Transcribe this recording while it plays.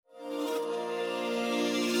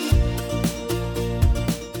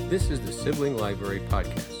This is the Sibling Library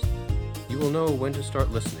Podcast. You will know when to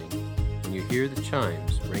start listening when you hear the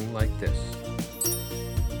chimes ring like this.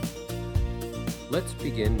 Let's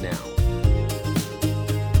begin now.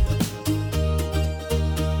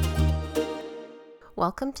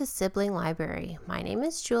 Welcome to Sibling Library. My name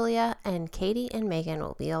is Julia, and Katie and Megan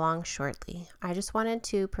will be along shortly. I just wanted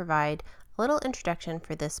to provide a little introduction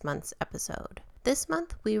for this month's episode. This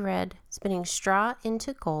month we read Spinning Straw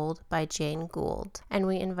into Gold by Jane Gould, and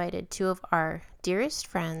we invited two of our dearest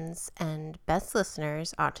friends and best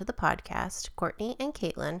listeners onto the podcast, Courtney and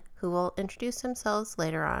Caitlin, who will introduce themselves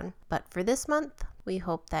later on. But for this month, we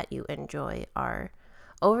hope that you enjoy our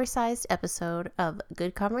oversized episode of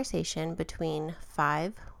good conversation between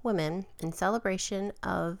 5 women in celebration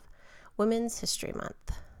of Women's History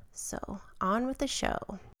Month. So, on with the show.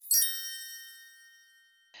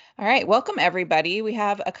 All right, welcome everybody. We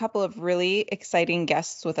have a couple of really exciting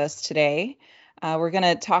guests with us today. We're going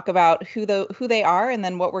to talk about who they are and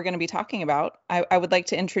then what we're going to be talking about. I would like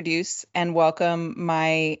to introduce and welcome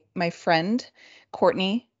my friend,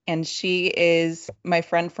 Courtney. And she is my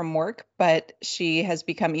friend from work, but she has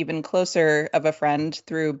become even closer of a friend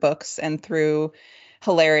through books and through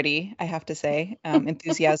hilarity, I have to say,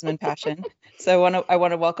 enthusiasm and passion. So I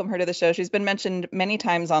want to welcome her to the show. She's been mentioned many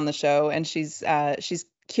times on the show, and she's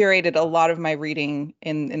curated a lot of my reading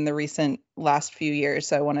in the recent last few years.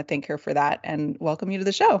 So I want to thank her for that and welcome you to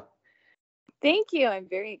the show. Thank you. I'm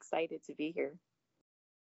very excited to be here.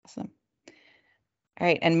 Awesome. All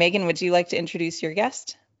right. And Megan, would you like to introduce your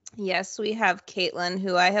guest? Yes, we have Caitlin,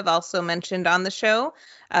 who I have also mentioned on the show.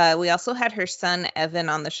 We also had her son, Evan,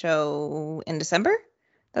 on the show in December.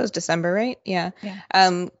 That was December, right? Yeah.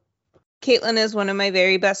 Caitlin is one of my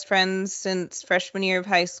very best friends since freshman year of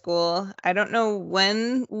high school. I don't know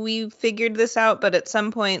when we figured this out, but at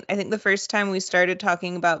some point, I think the first time we started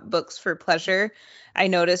talking about books for pleasure, I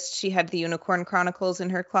noticed she had the Unicorn Chronicles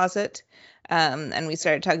in her closet. And we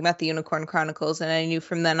started talking about the Unicorn Chronicles, and I knew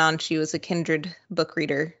from then on she was a kindred book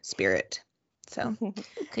reader spirit. So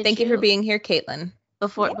thank you for being here, Caitlin.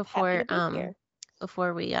 Before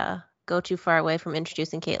we go too far away from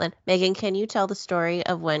introducing Caitlin, Megan, can you tell the story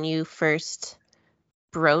of when you first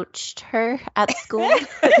broached her at school?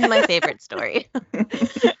 It's my favorite story.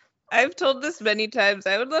 I've told this many times.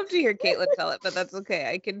 I would love to hear Caitlin tell it, but that's okay.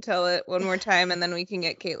 I can tell it one more time, and then we can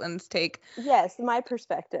get Caitlin's take. Yes, my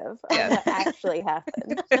perspective of what actually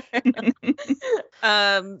happened.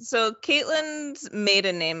 So Caitlin's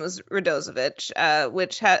maiden name was Radosevich,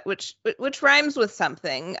 which rhymes with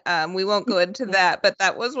something. We won't go into that, but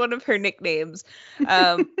that was one of her nicknames.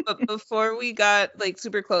 But before we got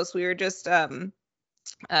super close, we were just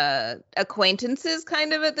acquaintances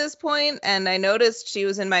kind of at this point, and I noticed she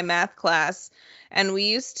was in my math class, and we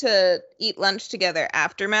used to eat lunch together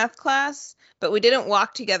after math class, but we didn't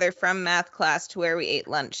walk together from math class to where we ate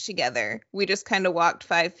lunch together. We just kind of walked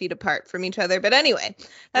 5 feet apart from each other. But anyway,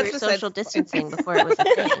 that's social distancing before it was a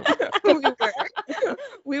thing.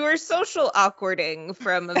 We were social awkwarding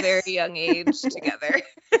from a very young age together.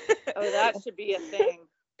 Oh, that should be a thing.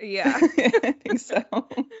 Yeah, I think so.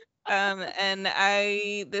 And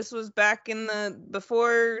this was back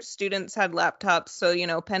before students had laptops,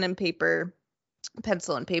 so pen and paper,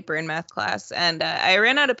 pencil and paper in math class, and I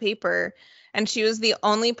ran out of paper, and she was the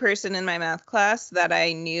only person in my math class that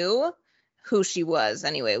I knew who she was.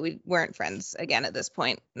 Anyway, we weren't friends again at this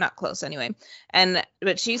point, not close anyway,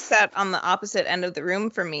 but she sat on the opposite end of the room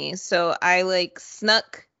from me, so I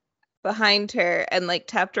snuck behind her and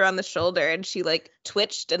tapped her on the shoulder, and she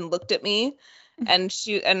twitched and looked at me. And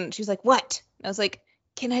she was like, "What?" And I was like,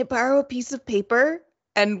 "Can I borrow a piece of paper?"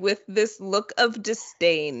 And with this look of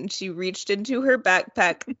disdain, she reached into her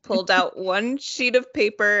backpack, pulled out one sheet of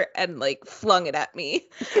paper, and flung it at me.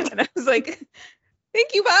 And I was like,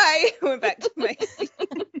 "Thank you, bye." I went back to my seat.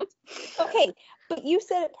 Okay, but you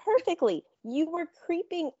said it perfectly. You were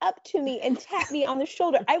creeping up to me and tapped me on the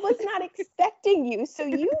shoulder. I was not expecting you, so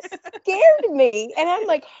you scared me. And I'm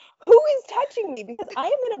like, who is touching me? Because I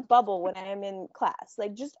am in a bubble when I am in class,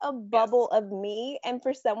 just a bubble of me. And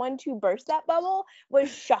for someone to burst that bubble was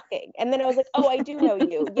shocking. And then I was like, oh, I do know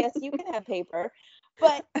you. Yes, you can have paper.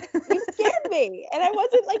 But you scared me, and I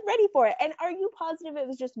wasn't ready for it. And are you positive it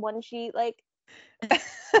was just one sheet? I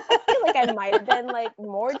feel like I might have been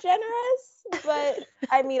more generous, but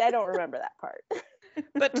I don't remember that part.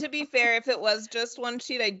 But to be fair, if it was just one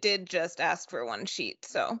sheet, I did just ask for one sheet.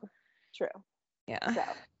 So true. Yeah. So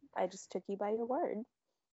I just took you by your word.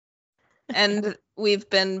 And we've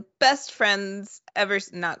been best friends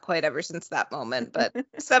not quite ever since that moment, but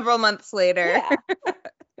several months later. Yeah.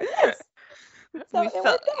 Yes. So it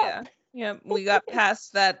worked out. Yeah, we got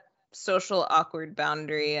past that social awkward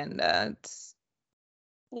boundary, and it's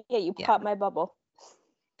Yeah, you popped my bubble.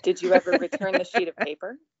 Did you ever return the sheet of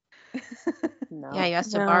paper? No. Yeah, you have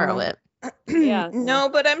to borrow it. Yeah. No,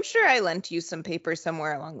 but I'm sure I lent you some paper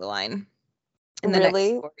somewhere along the line in the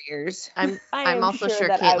Really? next 4 years. I'm am also sure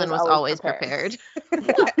that I Caitlin was always prepared.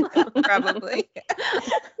 Probably.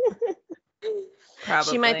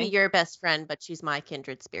 Probably. She might be your best friend, but she's my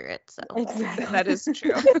kindred spirit. So Exactly. That is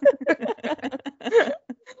true.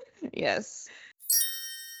 Yes.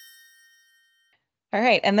 All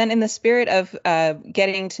right. And then in the spirit of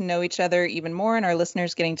getting to know each other even more and our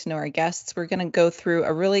listeners getting to know our guests, we're going to go through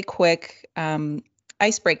a really quick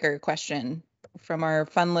icebreaker question from our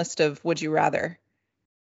fun list of Would You Rather,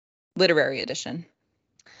 literary edition.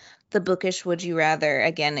 The bookish Would You Rather.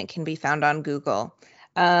 Again, it can be found on Google.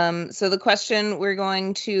 So the question we're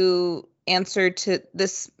going to answer to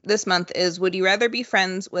this month is, would you rather be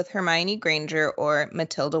friends with Hermione Granger or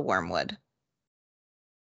Matilda Wormwood?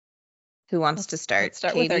 Who wants to start? Let's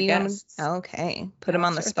start with our Katie, you wanna- guests. Okay. Put them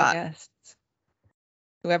on the Start with our spot. guests.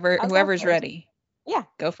 I'll go Whoever's first. ready. Yeah.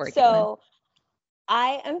 Go for it. Caitlin. So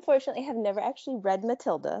I unfortunately have never actually read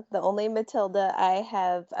Matilda. The only Matilda I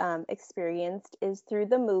have experienced is through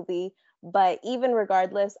the movie. But even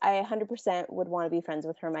regardless, I 100% would want to be friends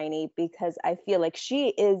with Hermione because I feel like she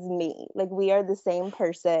is me. Like we are the same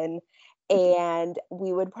person and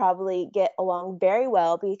we would probably get along very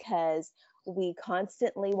well because we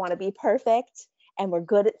constantly want to be perfect and we're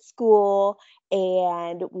good at school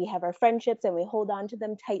and we have our friendships and we hold on to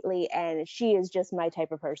them tightly, and she is just my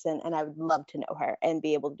type of person and I would love to know her and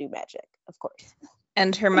be able to do magic, of course.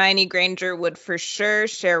 And Hermione Granger would for sure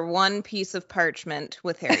share one piece of parchment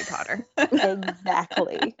with Harry Potter.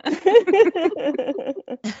 Exactly.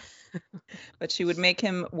 But she would make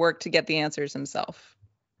him work to get the answers himself.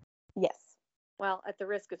 Yes. Well, at the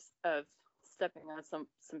risk of stepping on some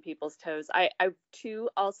people's toes, I too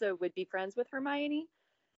also would be friends with Hermione,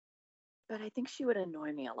 but I think she would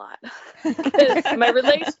annoy me a lot. 'Cause my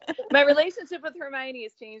relationship with Hermione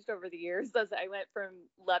has changed over the years as I went from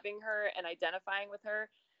loving her and identifying with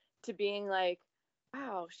her to being like,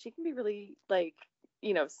 wow, she can be really like,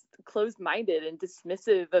 you know, closed-minded and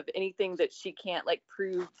dismissive of anything that she can't like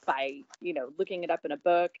prove by, you know, looking it up in a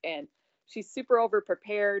book. And she's super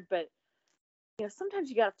over-prepared, but you know, sometimes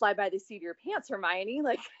you got to fly by the seat of your pants, Hermione.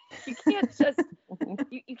 Like you can't just,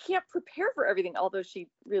 you can't prepare for everything. Although she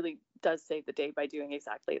really does save the day by doing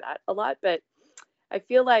exactly that a lot. But I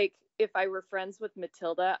feel like if I were friends with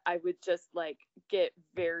Matilda, I would just like get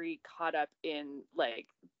very caught up in like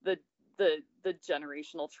the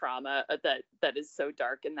generational trauma that is so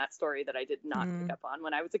dark in that story that I did not pick up on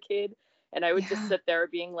when I was a kid. And I would just sit there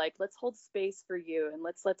being like, let's hold space for you, and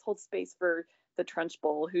let's hold space for the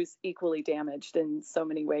Trunchbull, who's equally damaged in so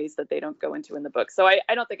many ways that they don't go into in the book. So I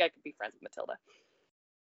don't think I could be friends with Matilda.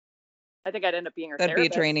 I think I'd end up being her That'd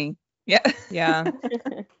therapist. be draining. Yeah. Yeah.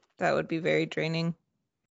 That would be very draining.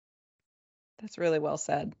 That's really well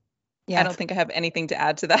said. Yeah. I don't think I have anything to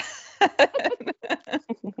add to that.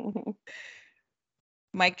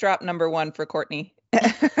 Mic drop number 1 for Courtney.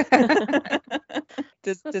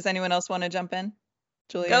 Does anyone else want to jump in?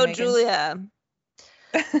 Julia? Go, Megan? Julia.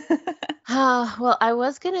 well, I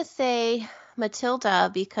was gonna say Matilda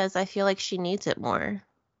because I feel like she needs it more.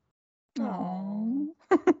 Aww.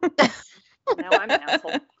 Now I'm an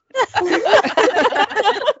asshole.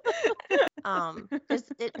 'Cause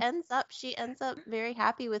she ends up very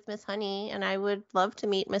happy with Miss Honey, and I would love to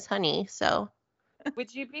meet Miss Honey. So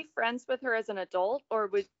Would you be friends with her as an adult, or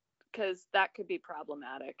because that could be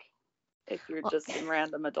problematic if you're just some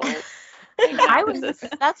random adult hanging out with this?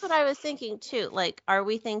 that's what I was thinking too. Like, are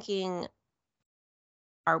we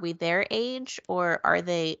their age or are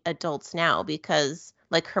they adults now? Because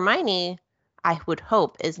like Hermione, I would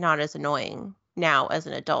hope is not as annoying now as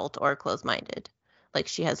an adult or closed-minded. Like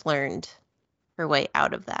she has learned her way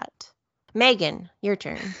out of that. Megan, your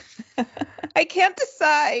turn. I can't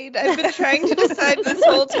decide. I've been trying to decide this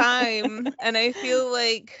whole time. And I feel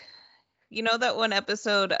like, you know, that one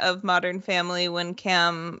episode of Modern Family when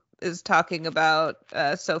Cam is talking about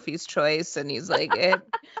Sophie's Choice and he's like,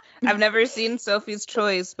 I've never seen Sophie's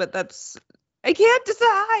Choice, but I can't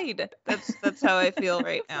decide. That's how I feel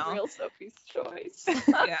right now. Real Sophie's Choice.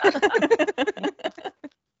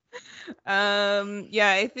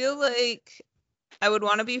 Yeah, I feel like I would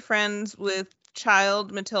want to be friends with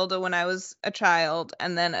child Matilda when I was a child,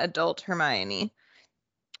 and then adult Hermione.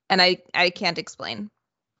 And I can't explain.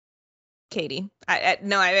 Katie, I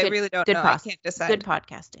really don't know. I can't decide. Good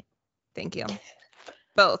podcasting. Thank you.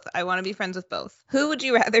 Both. I want to be friends with both. Who would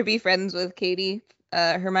you rather be friends with, Katie?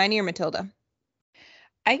 Hermione or Matilda?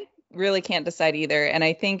 I really can't decide either. And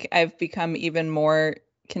I think I've become even more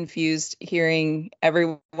confused hearing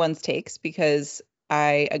everyone's takes because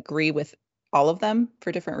I agree with all of them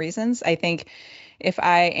for different reasons. I think if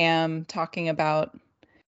I am talking about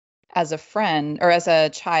as a friend or as a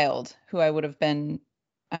child who I would have been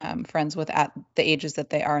friends with at the ages that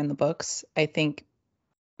they are in the books, I think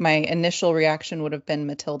my initial reaction would have been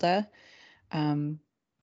Matilda,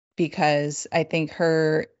 because I think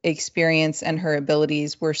her experience and her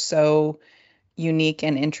abilities were so unique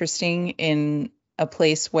and interesting in a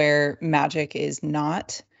place where magic is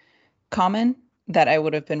not common, that I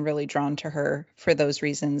would have been really drawn to her for those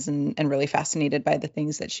reasons, and really fascinated by the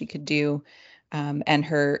things that she could do. And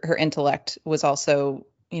her intellect was also,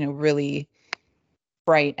 really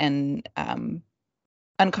bright and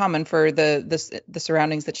uncommon for the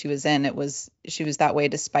surroundings that she was in. She was that way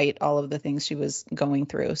despite all of the things she was going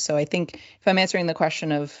through. So I think if I'm answering the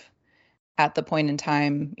question of at the point in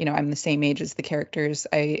time, I'm the same age as the characters,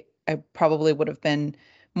 I probably would have been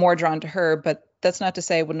more drawn to her, but that's not to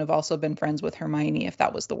say I wouldn't have also been friends with Hermione if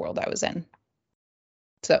that was the world I was in.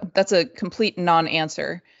 So that's a complete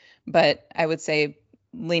non-answer, but I would say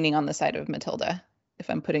leaning on the side of Matilda if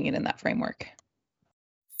I'm putting it in that framework.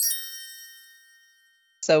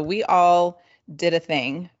 So we all did a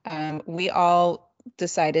thing. We all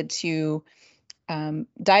decided to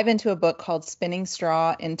dive into a book called Spinning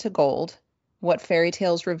Straw into Gold: What Fairy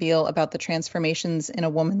Tales Reveal About the Transformations in a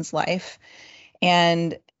Woman's Life.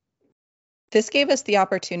 And this gave us the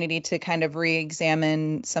opportunity to kind of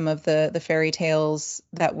re-examine some of the fairy tales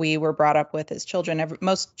that we were brought up with as children.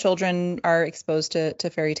 Most children are exposed to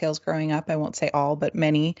fairy tales growing up. I won't say all, but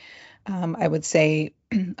many. I would say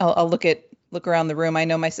I'll look around the room. I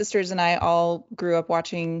know my sisters and I all grew up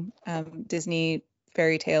watching Disney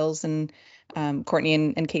fairy tales, and Courtney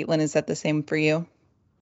and Caitlin, is that the same for you?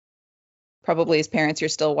 Probably as parents, you're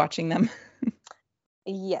still watching them.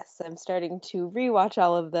 Yes, I'm starting to rewatch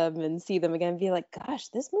all of them and see them again and be like, gosh,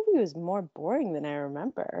 this movie was more boring than I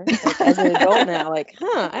remember. Like, as an adult now, like,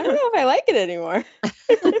 I don't know if I like it anymore.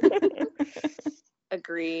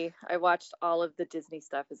 Agree. I watched all of the Disney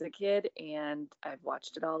stuff as a kid, and I've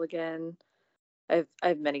watched it all again. I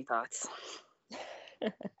have many thoughts.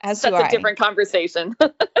 As do That's I. a different conversation.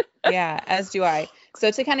 Yeah, as do I. So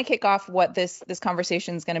to kind of kick off what this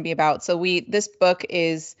conversation is going to be about. So this book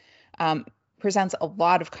is presents a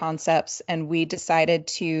lot of concepts, and we decided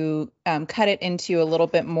to cut it into a little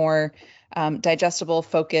bit more digestible,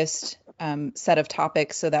 focused set of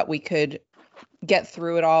topics so that we could get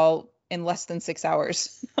through it all in less than 6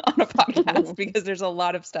 hours on a podcast, because there's a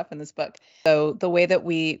lot of stuff in this book. So the way that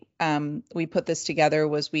we put this together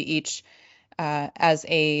was we each, as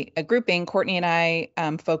a grouping, Courtney and I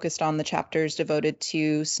focused on the chapters devoted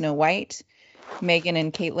to Snow White. Megan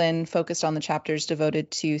and Caitlin focused on the chapters devoted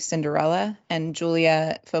to Cinderella, and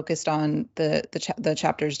Julia focused on the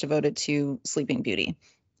chapters devoted to Sleeping Beauty.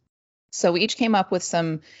 So we each came up with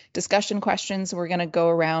some discussion questions. We're going to go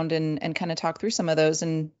around and kind of talk through some of those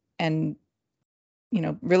and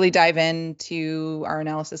really dive into our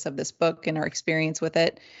analysis of this book and our experience with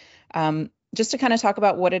it. Just to kind of talk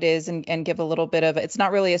about what it is and give a little bit of, it's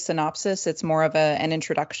not really a synopsis, it's more of an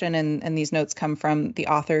introduction, and these notes come from the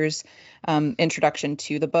author's introduction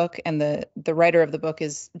to the book, and the writer of the book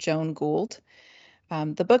is Joan Gould.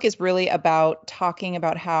 The book is really about talking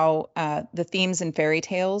about how the themes in fairy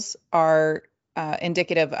tales are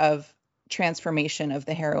indicative of transformation of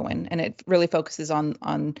the heroine, and it really focuses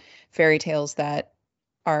on fairy tales that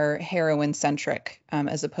are heroine centric,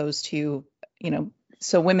 as opposed to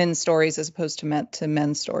so women's stories as opposed to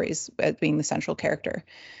men's stories as being the central character.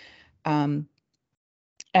 And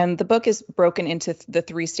the book is broken into the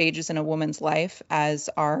 3 stages in a woman's life as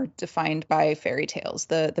are defined by fairy tales: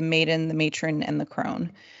 the maiden, the matron, and the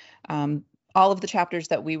crone. All of the chapters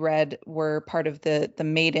that we read were part of the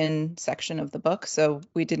maiden section of the book, so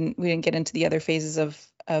we didn't get into the other phases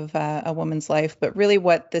of a woman's life. But really,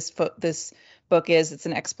 what this book is, it's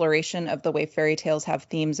an exploration of the way fairy tales have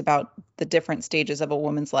themes about the different stages of a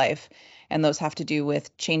woman's life, and those have to do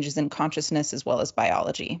with changes in consciousness as well as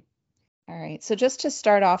biology. All right, so just to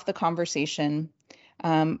start off the conversation,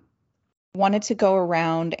 wanted to go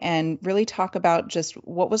around and really talk about just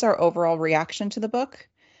what was our overall reaction to the book,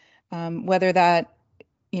 whether that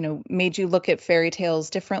made you look at fairy tales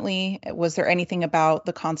differently. Was there anything about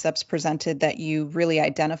the concepts presented that you really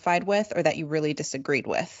identified with or that you really disagreed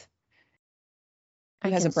with? Who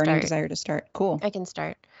has a burning desire to start? Cool. I can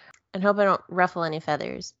start, and hope I don't ruffle any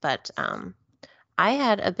feathers, but I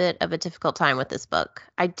had a bit of a difficult time with this book.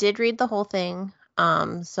 I did read the whole thing,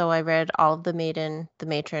 so I read all of the maiden, the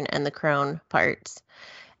matron, and the crone parts,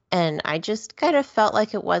 And I just kind of felt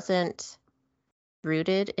like it wasn't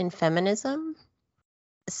rooted in feminism.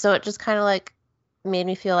 So it just kind of like made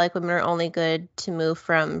me feel like women are only good to move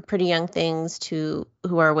from pretty young things to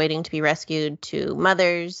who are waiting to be rescued to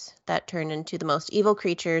mothers that turn into the most evil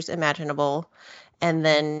creatures imaginable and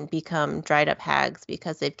then become dried up hags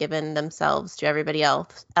because they've given themselves to everybody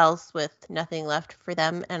else with nothing left for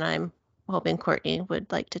them. And I'm hoping Courtney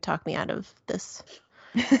would like to talk me out of this.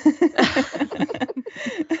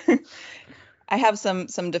 I have some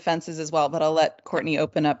defenses as well, but I'll let Courtney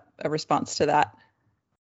open up a response to that.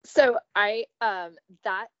 So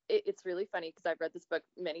it's really funny because I've read this book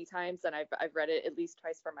many times, and I've read it at least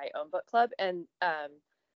twice for my own book club. And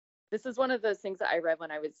this is one of those things that I read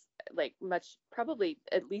when I was like probably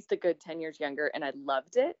at least a good 10 years younger, and I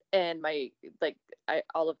loved it. And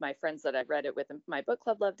all of my friends that I read it with in my book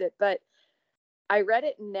club loved it. But I read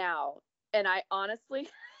it now, and I honestly,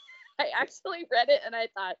 I actually read it and I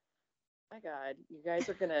thought, my God, you guys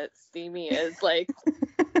are gonna see me as like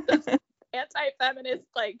this anti-feminist,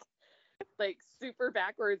 like super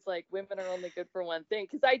backwards, like women are only good for one thing.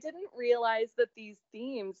 Because I didn't realize that these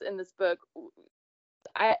themes in this book,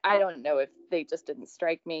 I don't know if they just didn't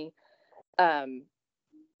strike me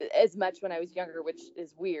as much when I was younger, which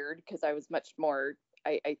is weird because I was much more,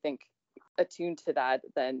 I think, attuned to that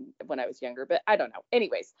than when I was younger. But I don't know.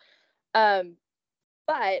 Anyways,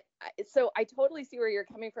 but so I totally see where you're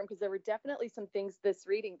coming from, because there were definitely some things this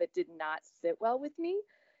reading that did not sit well with me.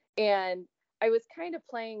 And I was kind of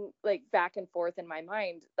playing like back and forth in my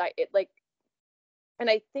mind and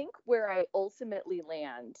I think where I ultimately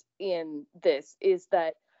land in this is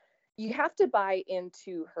that you have to buy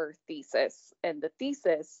into her thesis. And the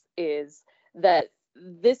thesis is that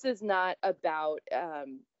this is not about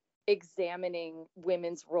examining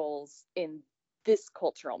women's roles in this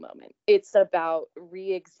cultural moment. It's about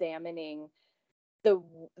re-examining the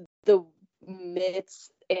myths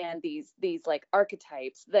and these like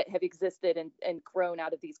archetypes that have existed and grown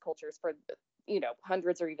out of these cultures for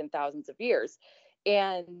hundreds or even thousands of years.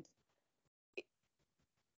 And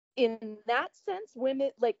in that sense,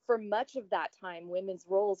 women, like for much of that time, women's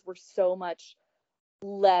roles were so much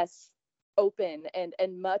less open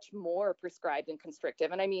and much more prescribed and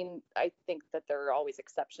constrictive. And I mean, I think that there are always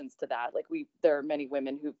exceptions to that. Like there are many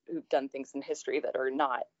women who've done things in history that are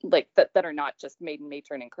not like that are not just maiden,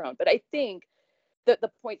 matron, and crone. But I think that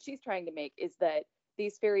the point she's trying to make is that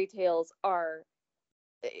these fairy tales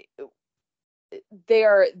they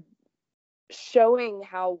are showing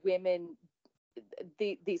how women,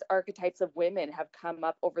 these archetypes of women have come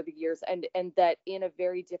up over the years, and that in a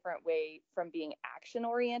very different way from being action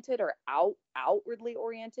oriented or outwardly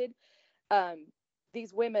oriented.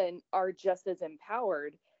 These women are just as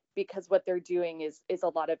empowered because what they're doing is a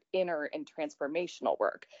lot of inner and transformational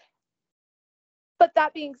work. But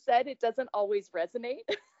that being said, it doesn't always resonate.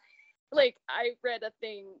 Like I read a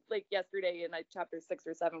thing like yesterday in chapter 6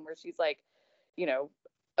 or 7 where she's like,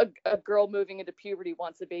 a girl moving into puberty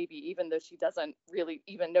wants a baby, even though she doesn't really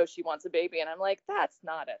even know she wants a baby. And I'm like, that's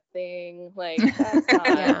not a thing. Like, that's not.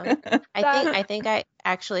 Yeah. I think I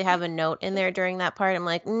actually have a note in there during that part. I'm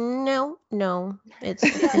like, no,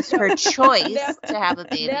 it's her choice to have a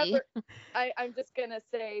baby. Never, I'm just going to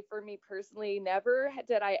say, for me personally, never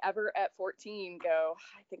did I ever at 14 go,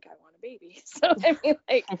 I think I want a baby. So, I mean,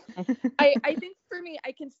 like, I think for me,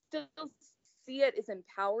 I can still see it as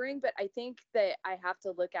empowering, but I think that I have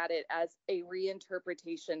to look at it as a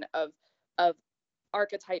reinterpretation of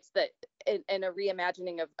archetypes that and a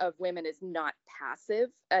reimagining of women as not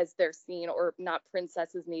passive as they're seen, or not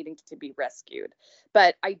princesses needing to be rescued.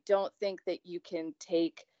 But I don't think that you can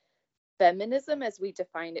take feminism as we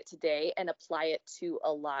define it today and apply it to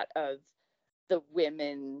a lot of the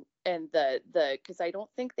women and the because I don't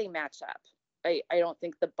think they match up. I don't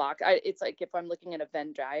think the box, it's like if I'm looking at a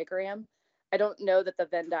Venn diagram, I don't know that the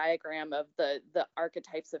Venn diagram of the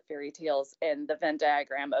archetypes of fairy tales and the Venn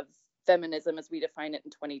diagram of feminism as we define it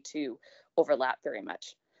in 22 overlap very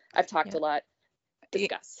much. I've talked a lot.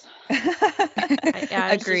 Discuss.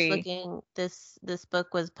 I was just looking, this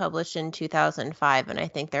book was published in 2005, and I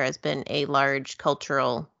think there has been a large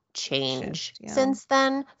cultural change since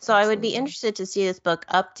then. So Absolutely. I would be interested to see this book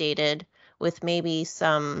updated with maybe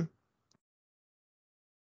some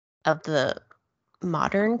of the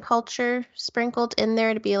modern culture sprinkled in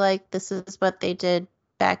there to be like, this is what they did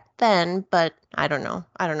back then. But I don't know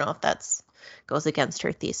if that's goes against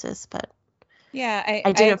her thesis, but yeah,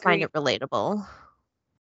 I didn't find it relatable.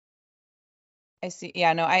 I see.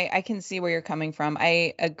 Yeah, no, I can see where you're coming from.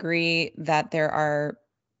 I agree that there are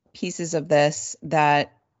pieces of this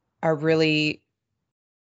that are really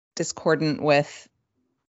discordant with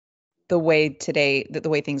the way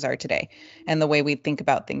things are today and the way we think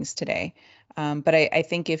about things today. But I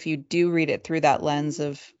think if you do read it through that lens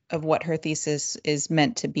of what her thesis is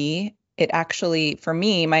meant to be, it actually, for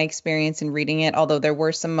me, my experience in reading it, although there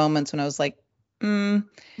were some moments when I was like,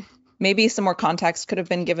 maybe some more context could have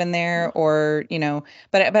been given there, or,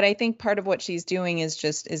 but I think part of what she's doing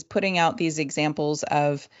is putting out these examples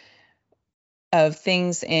of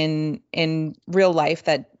things in real life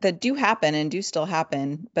that do happen and do still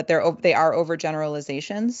happen, but they are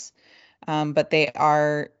overgeneralizations, but they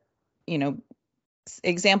are,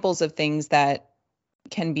 examples of things that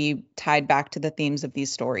can be tied back to the themes of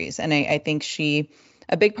these stories. And I think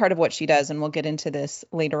a big part of what she does, and we'll get into this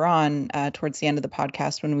later on towards the end of the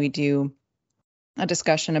podcast when we do a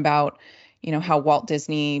discussion about, how Walt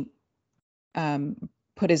Disney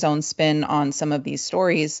put his own spin on some of these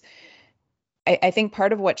stories. I think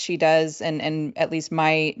part of what she does, and at least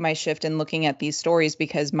my shift in looking at these stories,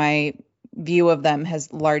 because my view of them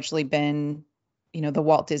has largely been, the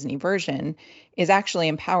Walt Disney version, is actually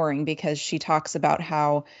empowering, because she talks about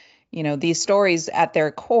how, these stories at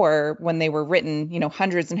their core, when they were written,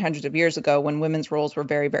 hundreds and hundreds of years ago, when women's roles were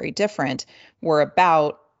very, very different, were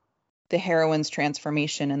about the heroine's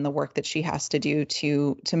transformation and the work that she has to do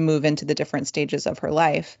to move into the different stages of her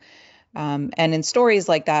life. And in stories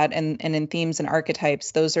like that, and in themes and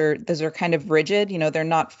archetypes, those are kind of rigid. They're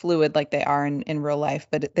not fluid like they are in real life,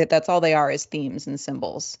 but that's all they are, is themes and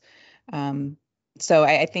symbols. So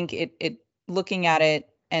I think it looking at it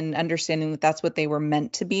and understanding that that's what they were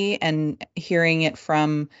meant to be, and hearing it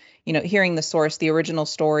from, hearing the source, the original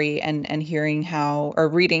story, and hearing how, or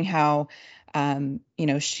reading how,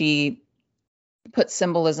 she put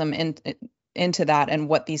symbolism into that and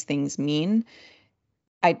what these things mean.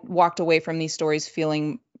 I walked away from these stories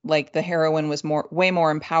feeling like the heroine was way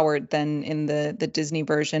more empowered than in the Disney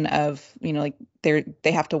version of, like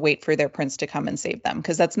they have to wait for their prince to come and save them,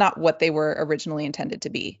 because that's not what they were originally intended to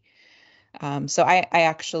be. So I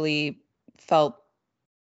actually felt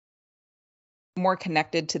more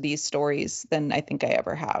connected to these stories than I think I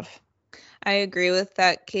ever have. I agree with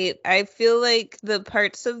that, Kate. I feel like the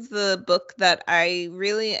parts of the book that I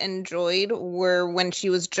really enjoyed were when she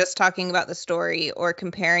was just talking about the story or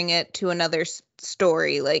comparing it to another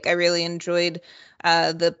story. Like, I really enjoyed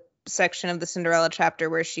the section of the Cinderella chapter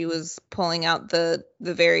where she was pulling out the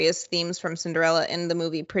various themes from Cinderella in the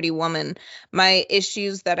movie Pretty Woman. My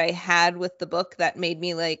issues that I had with the book that made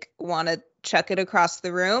me want to chuck it across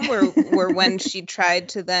the room were when she tried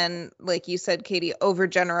to then, like you said, Katie,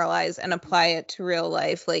 overgeneralize and apply it to real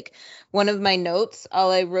life. Like, one of my notes,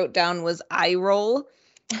 all I wrote down was eye roll.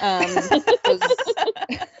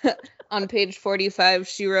 On page 45,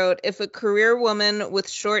 she wrote, "If a career woman with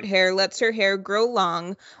short hair lets her hair grow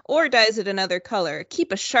long or dyes it another color,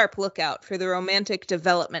 keep a sharp lookout for the romantic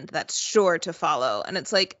development that's sure to follow." And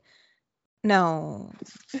it's like, no.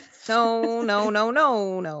 So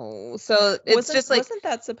it's just like, wasn't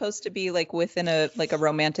that supposed to be like within a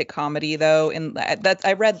romantic comedy though? And that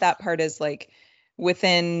I read that part as like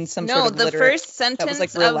within some sort of the first sentence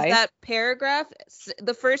that of that paragraph,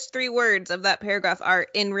 the first 3 words of that paragraph are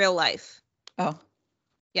in real life. Oh,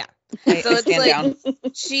 yeah. So it's like down.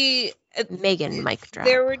 Megan mic drop.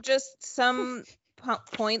 There were just some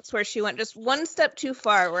points where she went just one step too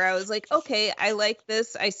far, where I was like, okay, I like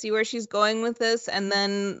this, I see where she's going with this. And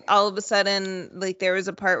then all of a sudden, like, there was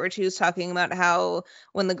a part where she was talking about how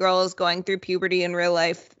when the girl is going through puberty in real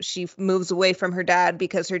life, she moves away from her dad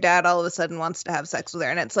because her dad all of a sudden wants to have sex with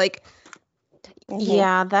her. And it's like,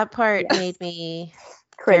 yeah, that part made me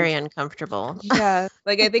very uncomfortable. Yeah,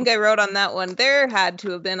 like, I think I wrote on that one, there had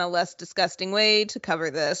to have been a less disgusting way to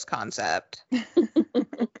cover this concept.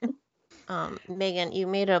 Megan, you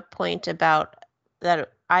made a point about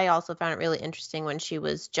that. I also found it really interesting when she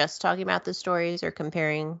was just talking about the stories or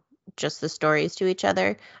comparing just the stories to each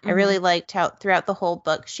other. Mm-hmm. I really liked how throughout the whole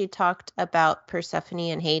book she talked about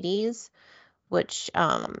Persephone and Hades, which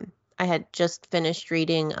I had just finished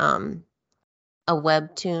reading a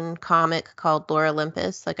webtoon comic called Lore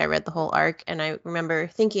Olympus. Like, I read the whole arc, and I remember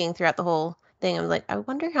thinking throughout the whole thing, I was like, I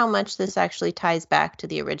wonder how much this actually ties back to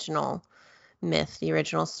the original myth, the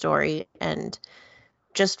original story. And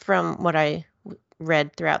just from what I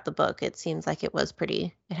read throughout the book, it seems like it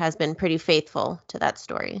has been pretty faithful to that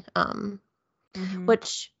story.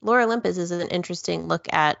 Which Lore Olympus is an interesting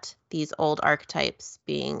look at these old archetypes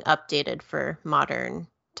being updated for modern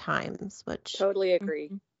times, which totally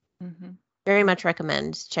agree. Very much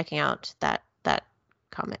recommend checking out that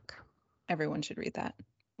comic. Everyone should read that.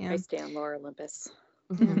 Yeah. I stand Lore Olympus.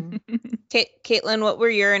 Caitlin, what were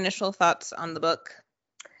your initial thoughts on the book?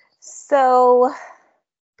 So,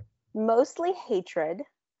 mostly hatred.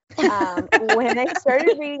 When I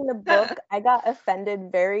started reading the book, I got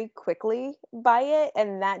offended very quickly by it,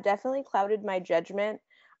 and that definitely clouded my judgment.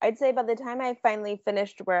 I'd say by the time I finally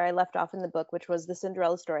finished where I left off in the book, which was the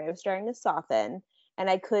Cinderella story, I was starting to soften, and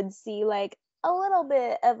I could see like a little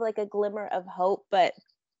bit of like a glimmer of hope, but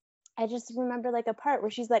I just remember like a part where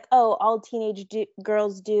she's like, "Oh, all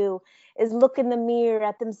girls do is look in the mirror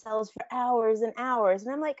at themselves for hours and hours,"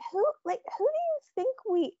 and I'm like, who do you think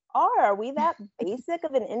we are? Are we that basic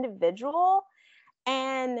of an individual?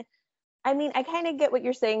 And I mean, I kind of get what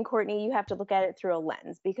you're saying, Courtney. You have to look at it through a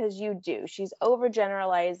lens because you do. She's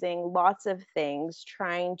overgeneralizing lots of things,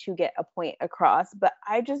 trying to get a point across. But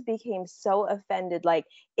I just became so offended, like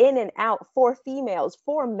in and out, for females,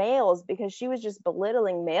 for males, because she was just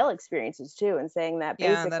belittling male experiences too, and saying that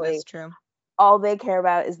Yeah, that basically is true. all they care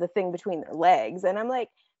about is the thing between their legs. And I'm like,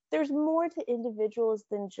 there's more to individuals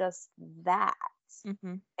than just that.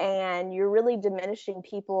 Mm-hmm. And you're really diminishing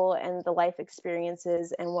people and the life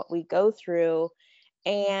experiences and what we go through.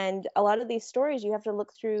 And a lot of these stories, you have to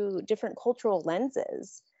look through different cultural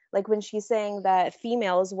lenses. Like when she's saying that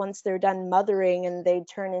females, once they're done mothering and they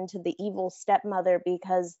turn into the evil stepmother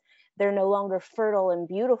because they're no longer fertile and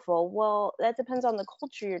beautiful. Well, that depends on the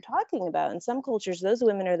culture you're talking about. In some cultures, those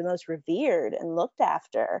women are the most revered and looked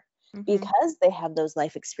after Mm-hmm. because they have those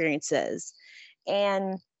life experiences.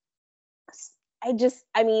 And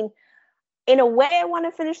I mean, in a way, I want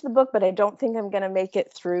to finish the book, but I don't think I'm going to make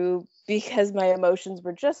it through because my emotions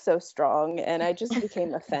were just so strong and I just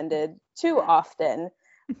became offended too often.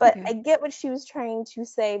 But Yeah. I get what she was trying to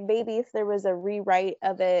say. Maybe if there was a rewrite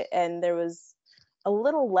of it and there was a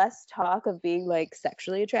little less talk of being like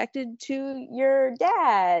sexually attracted to your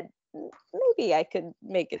dad, maybe I could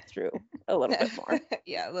make it through a little bit more.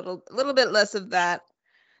 Yeah, a little bit less of that.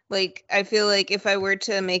 Like, I feel like if I were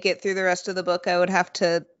to make it through the rest of the book, I would have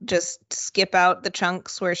to just skip out the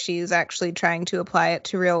chunks where she's actually trying to apply it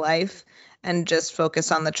to real life and just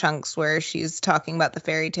focus on the chunks where she's talking about the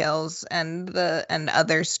fairy tales and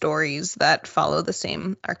other stories that follow the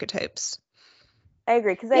same archetypes. I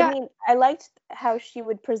agree, because Yeah. I mean, I liked how she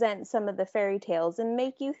would present some of the fairy tales and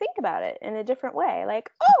make you think about it in a different way. Like,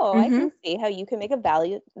 oh, I can see how you can make a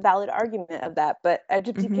valid argument of that. But I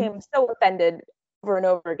just Mhm. became so offended over and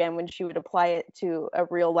over again when she would apply it to a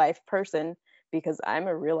real life person, because I'm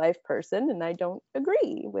a real life person and I don't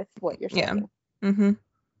agree with what you're Yeah. saying. Mm-hmm.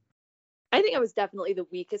 I think I was definitely the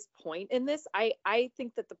weakest point in this. I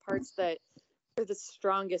think that the parts that are the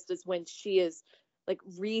strongest is when she is like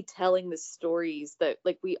retelling the stories that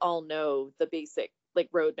like we all know the basic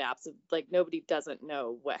like roadmaps of like nobody doesn't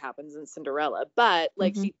know what happens in Cinderella, but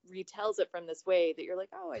like Mhm. she retells it from this way that you're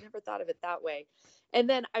like, oh, I never thought of it that way. And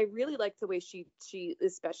then I really like the way she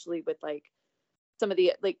especially with like some of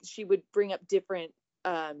the like she would bring up different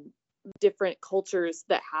cultures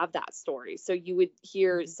that have that story. So you would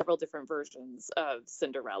hear several different versions of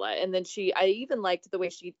Cinderella. And then I even liked the way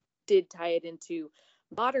she did tie it into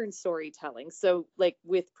modern storytelling. So like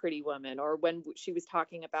with Pretty Woman, or when she was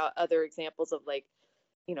talking about other examples of like,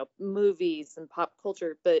 movies and pop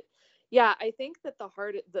culture. But yeah, I think that the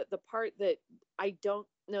part that I don't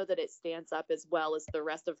know that it stands up as well as the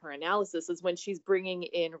rest of her analysis is when she's bringing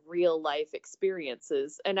in real life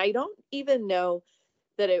experiences. And I don't even know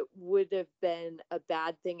that it would have been a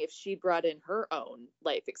bad thing if she brought in her own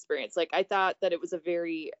life experience. Like I thought that it was a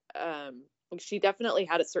very she definitely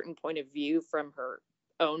had a certain point of view from her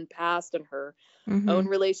own past and her own Mm-hmm.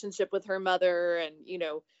 relationship with her mother, and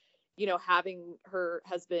having her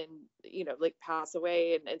husband like pass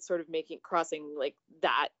away, and sort of making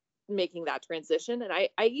that transition. And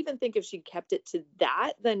I even think if she kept it to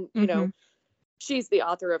that, then Mm-hmm. she's the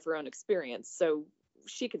author of her own experience, so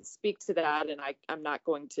she can speak to that, and I'm not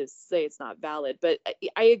going to say it's not valid. But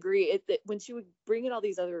I agree that when she would bring in all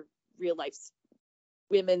these other real life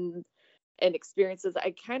women and experiences,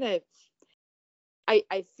 I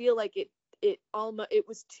feel like it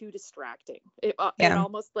was too distracting. It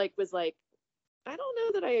almost like was like, I don't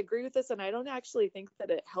know that I agree with this, and I don't actually think that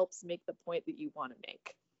it helps make the point that you want to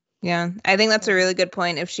make. Yeah, I think that's a really good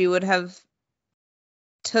point. If she would have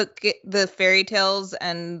took the fairy tales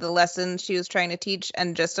and the lessons she was trying to teach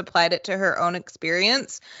and just applied it to her own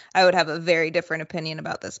experience, I would have a very different opinion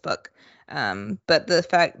about this book. But the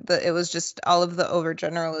fact that it was just all of the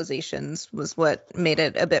overgeneralizations was what made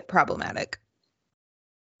it a bit problematic.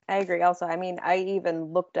 I agree also. I mean, I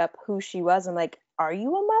even looked up who she was and like, are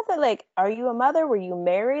you a mother? Like, are you a mother? Were you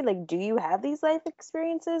married? Like, do you have these life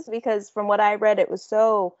experiences? Because from what I read, it was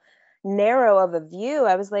so narrow of a view.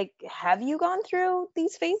 I was like, have you gone through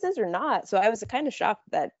these phases or not? So I was kind of shocked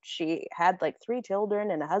that she had like 3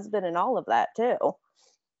 children and a husband and all of that too.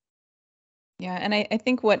 Yeah, and I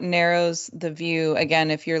think what narrows the view,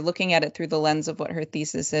 again, if you're looking at it through the lens of what her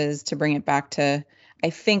thesis is, to bring it back to,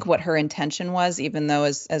 I think, what her intention was, even though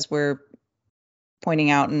as we're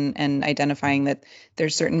pointing out and identifying that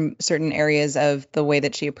there's certain areas of the way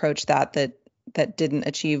that she approached that didn't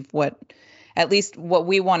achieve at least what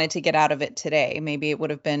we wanted to get out of it today. Maybe it would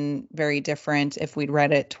have been very different if we'd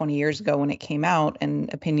read it 20 years ago when it came out,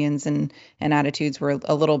 and opinions and attitudes were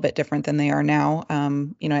a little bit different than they are now.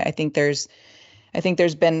 I think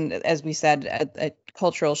there's been, as we said, a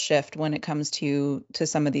cultural shift when it comes to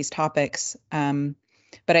some of these topics.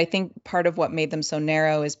 But I think part of what made them so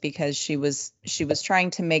narrow is because she was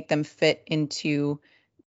trying to make them fit into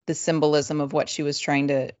the symbolism of what she was trying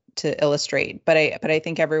to illustrate. But I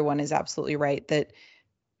think everyone is absolutely right that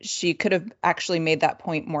she could have actually made that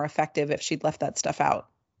point more effective if she'd left that stuff out,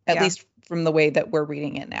 at least from the way that we're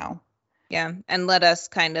reading it now. Yeah, and let us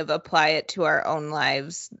kind of apply it to our own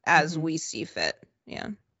lives as we see fit. Yeah.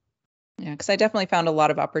 Yeah, because I definitely found a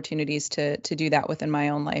lot of opportunities to do that within my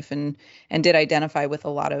own life, and did identify with a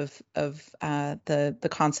lot of the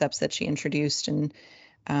concepts that she introduced, and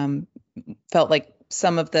felt like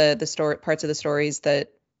some of the parts of the stories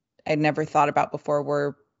that I'd never thought about before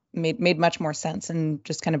were made much more sense and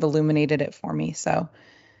just kind of illuminated it for me. So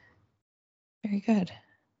very good.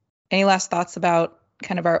 Any last thoughts about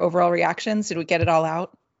kind of our overall reactions? Did we get it all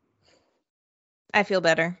out? I feel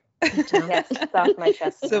better. Yes, it's off my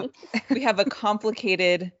chest. So we have a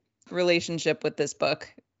complicated relationship with this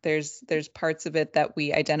book. There's parts of it that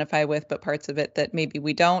we identify with, but parts of it that maybe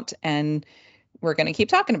we don't, and we're going to keep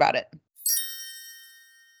talking about it.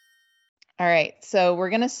 All right, so we're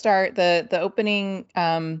going to start the opening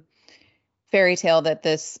fairy tale that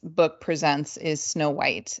this book presents is Snow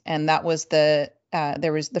White, and that was there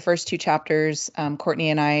was the first two chapters. Courtney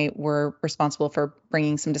and I were responsible for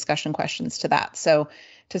bringing some discussion questions to that. So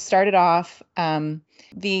to start it off,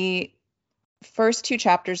 the first two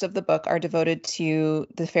chapters of the book are devoted to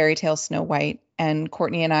the fairy tale Snow White, and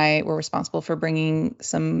Courtney and I were responsible for bringing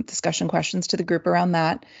some discussion questions to the group around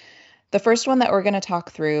that. The first one that we're going to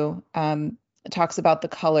talk through talks about the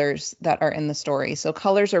colors that are in the story. So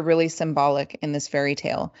colors are really symbolic in this fairy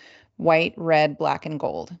tale: white, red, black, and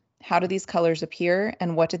gold. How do these colors appear,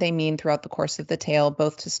 and what do they mean throughout the course of the tale,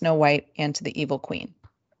 both to Snow White and to the evil queen?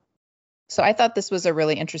 So I thought this was a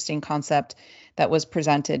really interesting concept that was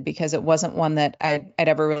presented, because it wasn't one that I'd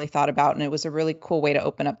ever really thought about, and it was a really cool way to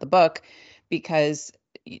open up the book, because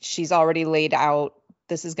she's already laid out,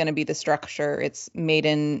 this is going to be the structure. It's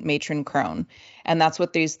maiden, matron, crone. And that's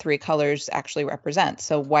what these three colors actually represent.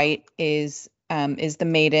 So white is the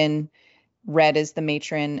maiden, red is the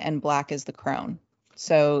matron, and black is the crone.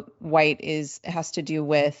 So white has to do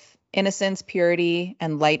with innocence, purity,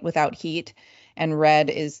 and light without heat. And red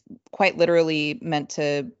is quite literally meant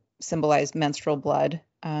to symbolize menstrual blood,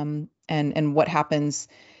 and what happens,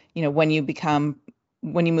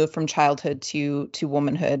 when you move from childhood to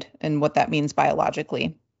womanhood, and what that means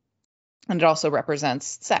biologically. And it also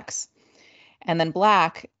represents sex. And then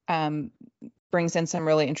black brings in some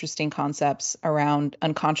really interesting concepts around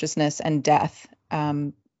unconsciousness and death,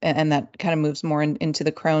 and that kind of moves more into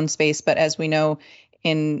the crone space. But as we know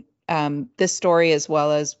in this story, as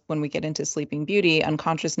well as when we get into Sleeping Beauty,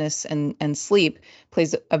 unconsciousness and sleep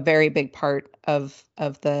plays a very big part of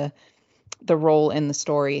the role in the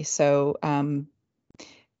story. So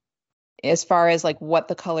as far as like what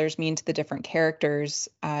the colors mean to the different characters,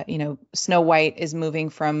 Snow White is moving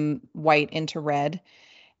from white into red,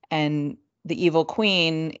 and the evil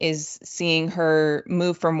queen is seeing her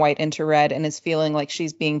move from white into red and is feeling like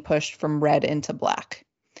she's being pushed from red into black.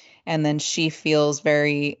 And then she feels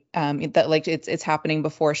very that like it's happening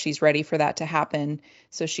before she's ready for that to happen.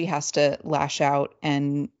 So she has to lash out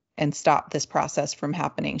and stop this process from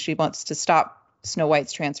happening. She wants to stop Snow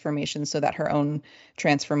White's transformation so that her own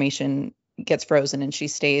transformation gets frozen and she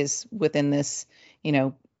stays within this,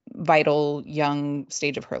 vital young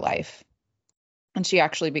stage of her life. And she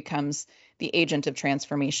actually becomes the agent of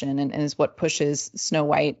transformation, and is what pushes Snow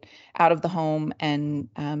White out of the home and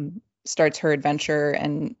starts her adventure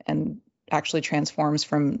and actually transforms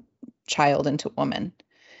from child into woman.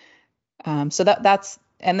 So that's,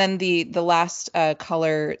 and then the last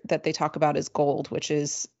color that they talk about is gold, which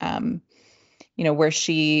is where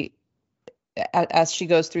she, as she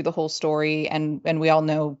goes through the whole story, and we all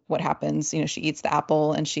know what happens. She eats the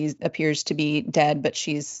apple and she appears to be dead, but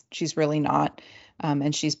she's really not,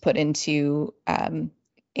 and she's put into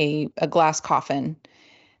a glass coffin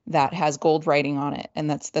that has gold writing on it, and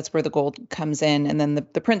that's where the gold comes in. And then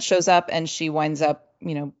the prince shows up, and she winds up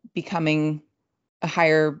becoming a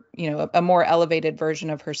higher, a more elevated version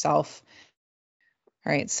of herself.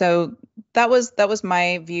 All right, so that was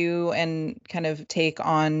my view and kind of take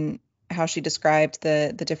on how she described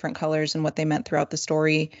the different colors and what they meant throughout the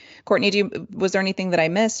story. Courtney, was there anything that I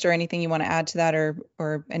missed or anything you want to add to that,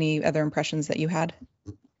 or any other impressions that you had?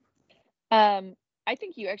 I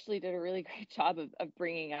think you actually did a really great job of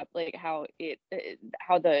bringing up like how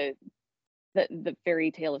how the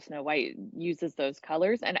fairy tale of Snow White uses those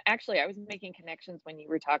colors. And actually, I was making connections when you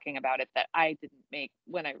were talking about it that I didn't make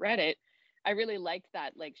when I read it. I really liked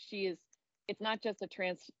that. Like it's not just a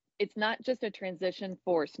transition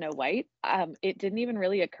for Snow White. It didn't even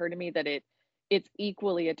really occur to me that it's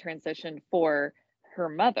equally a transition for her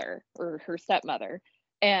mother or her stepmother.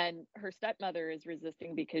 And her stepmother is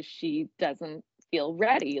resisting because she doesn't feel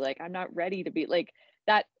ready. Like, I'm not ready to be like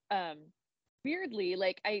that. Weirdly,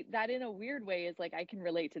 like that in a weird way is like I can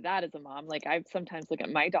relate to that as a mom. Like, I sometimes look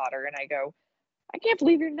at my daughter and I go, I can't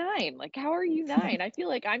believe you're 9. Like, how are you 9? I feel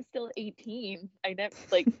like I'm still 18. I never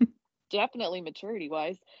like definitely maturity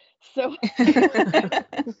wise. So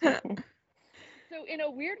so in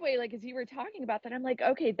a weird way, like as you were talking about that, I'm like,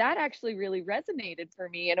 okay, that actually really resonated for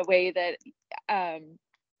me in a way that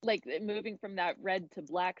like moving from that red to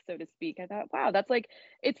black, so to speak. I thought, wow, that's like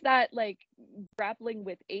it's that like grappling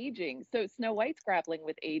with aging. So Snow White's grappling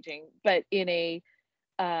with aging, but in a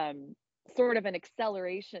sort of an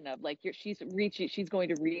acceleration of like she's going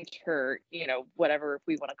to reach her, whatever, if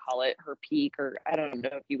we want to call it her peak, or I don't know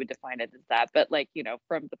if you would define it as that, but like,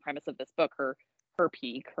 from the premise of this book, her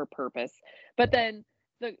peak, her purpose. But then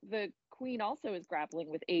the queen also is grappling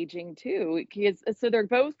with aging too. So they're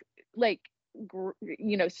both like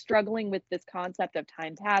struggling with this concept of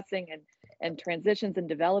time passing and transitions and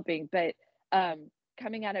developing, but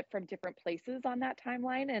coming at it from different places on that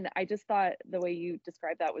timeline. And I just thought the way you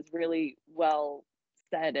described that was really well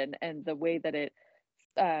said, and the way that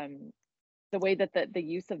the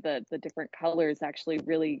use of the different colors actually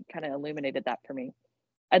really kind of illuminated that for me.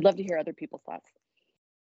 I'd love to hear other people's thoughts.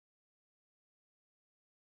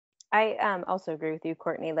 I also agree with you,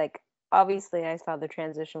 Courtney. Like, obviously, I saw the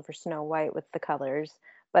transition for Snow White with the colors,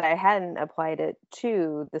 but I hadn't applied it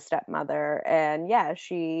to the stepmother. And yeah,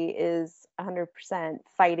 she is 100%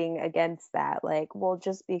 fighting against that. Like, well,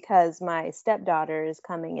 just because my stepdaughter is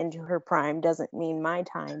coming into her prime doesn't mean my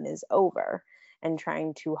time is over, and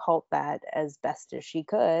trying to halt that as best as she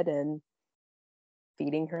could. And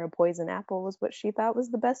feeding her a poison apple was what she thought was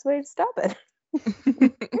the best way to stop it.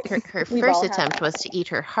 Her first attempt was to eat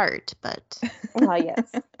her heart, but yes.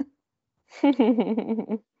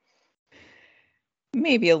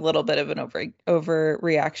 Maybe a little bit of an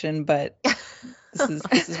overreaction, but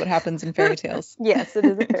this is what happens in fairy tales. Yes, it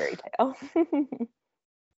is a fairy tale. All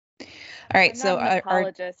right, I'm not an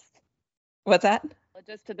apologist. What's that?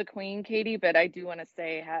 Apologist to the queen, Katie, but I do want to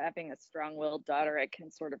say, having a strong-willed daughter, I can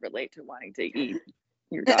sort of relate to wanting to eat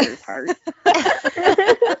your daughter's heart.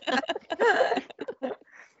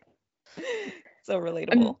 So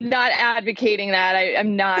relatable. I'm not advocating that.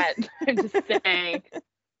 I'm not. I'm just saying,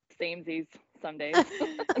 samesies some days.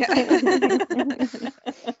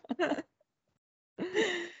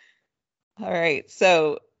 All right.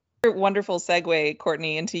 So, wonderful segue,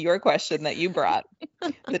 Courtney, into your question that you brought.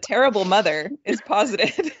 The terrible mother is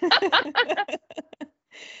posited.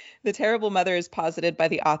 The terrible mother is posited by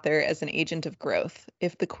the author as an agent of growth.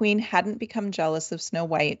 If the queen hadn't become jealous of Snow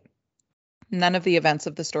White, none of the events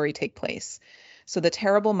of the story take place. So the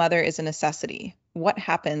terrible mother is a necessity. What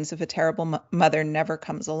happens if a terrible mother never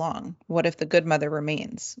comes along? What if the good mother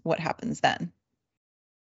remains? What happens then?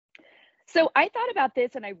 So I thought about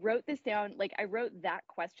this and I wrote this down. Like, I wrote that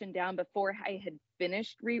question down before I had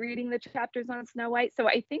finished rereading the chapters on Snow White. So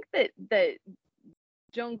I think that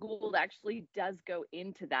Joan Gould actually does go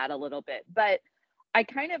into that a little bit, but I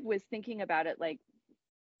kind of was thinking about it like,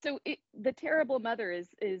 so the terrible mother is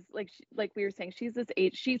like we were saying, she's this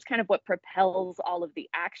age, she's kind of what propels all of the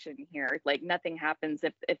action here. Like, nothing happens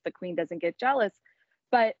if the queen doesn't get jealous.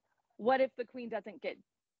 But what if the queen doesn't get,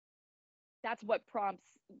 that's what prompts,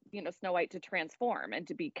 Snow White to transform and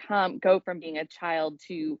to go from being a child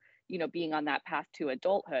to, being on that path to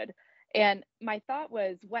adulthood. And my thought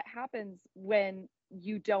was, what happens when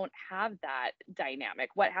you don't have that dynamic?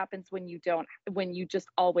 What happens when you just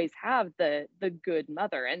always have the good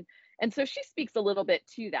mother? And so she speaks a little bit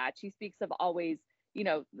to that. She speaks of always,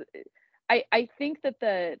 I think that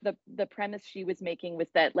the premise she was making was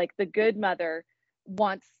that, like, the good mother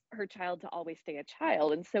wants her child to always stay a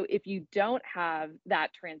child. And so if you don't have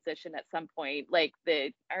that transition at some point, like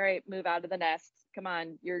all right, move out of the nest, come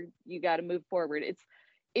on, you got to move forward.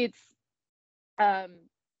 It's own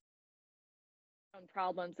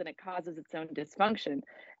problems, and it causes its own dysfunction.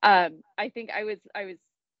 I think I was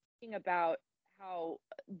thinking about how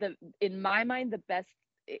in my mind, the best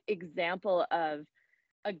example of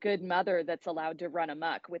a good mother that's allowed to run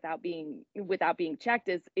amok without being checked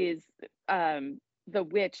is the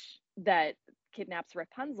witch that kidnaps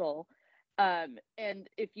Rapunzel. And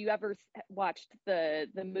if you ever watched the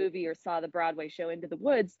movie or saw the Broadway show Into the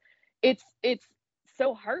Woods, it's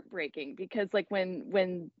so heartbreaking, because like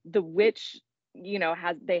when the witch, you know,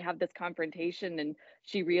 they have this confrontation, and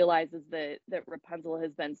she realizes that Rapunzel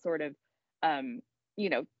has been sort of you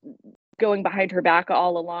know, going behind her back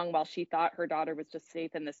all along, while she thought her daughter was just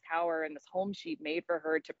safe in this tower and this home she'd made for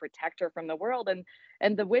her to protect her from the world.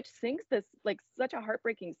 And the witch sings this like such a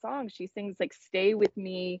heartbreaking song. She sings like, "Stay with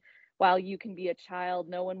me while you can be a child.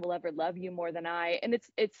 No one will ever love you more than I." And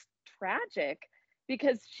it's tragic,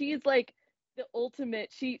 because she's like the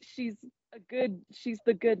ultimate, she's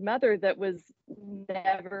the good mother that was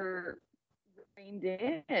never reined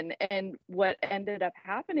in. And what ended up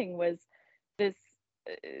happening was this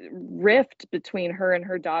rift between her and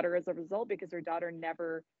her daughter as a result, because her daughter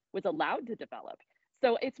never was allowed to develop.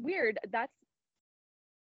 So it's weird. That's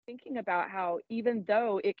thinking about how, even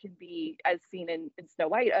though it can be, as seen in Snow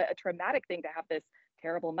White, a traumatic thing to have this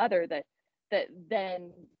terrible mother that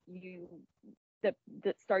then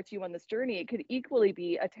that starts you on this journey, it could equally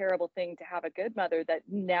be a terrible thing to have a good mother that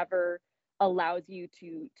never allows you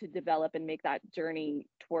to develop and make that journey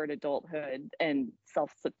toward adulthood and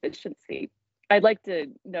self-sufficiency. I'd like to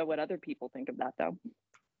know what other people think of that, though.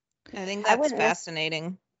 I think I that's wouldn't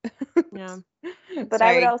fascinating. Yeah. But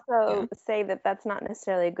I would Sorry. also say that that's not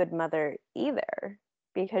necessarily a good mother either,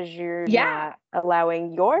 because you're Yeah. not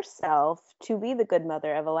allowing yourself to be the good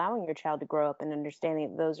mother of allowing your child to grow up and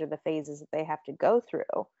understanding that those are the phases that they have to go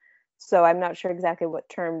through. So I'm not sure exactly what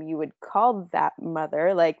term you would call that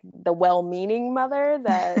mother, like the well-meaning mother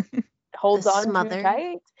that holds The on smother. too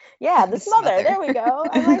tight. Yeah, the The smother. smother. There we go.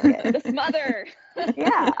 I like it. The smother.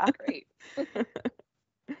 Yeah. Great.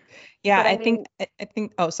 Yeah, But I I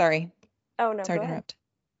think oh, sorry. Oh no, Sorry go to ahead. interrupt.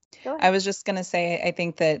 Go ahead. I was just going to say, I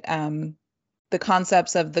think that the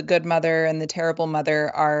concepts of the good mother and the terrible mother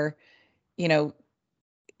are, you know,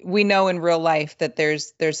 we know in real life that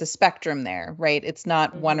there's a spectrum there, right? It's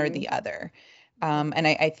not one or the other. And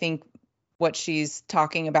I think what she's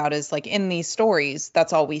talking about is like, in these stories,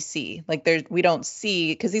 that's all we see. Like we don't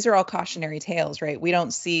see, because these are all cautionary tales, right? We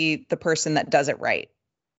don't see the person that does it right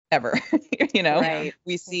ever. You know, Right.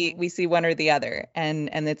 we see one or the other, and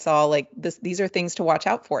it's all like this. These are things to watch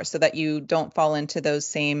out for, so that you don't fall into those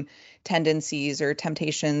same tendencies or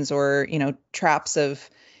temptations, or, you know, traps of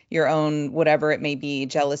your own, whatever it may be,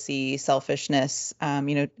 jealousy, selfishness.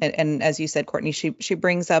 You know, and as you said, Courtney, she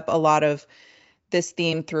brings up a lot of this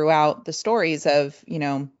theme throughout the stories of, you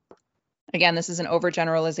know, again, this is an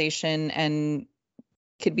overgeneralization and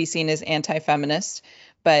could be seen as anti-feminist,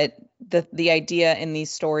 but the idea in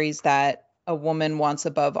these stories that a woman wants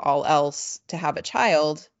above all else to have a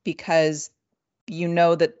child, because you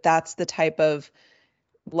know that that's the type of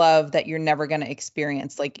love that you're never going to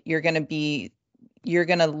experience. Like you're going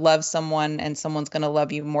to love someone, and someone's going to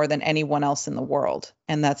love you more than anyone else in the world,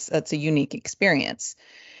 and that's a unique experience.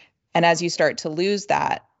 And as you start to lose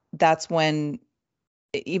that, that's when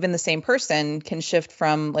even the same person can shift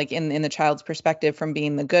from, like, in the child's perspective, from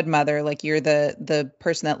being the good mother, like you're the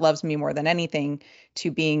person that loves me more than anything,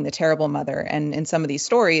 to being the terrible mother. And in some of these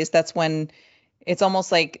stories, that's when it's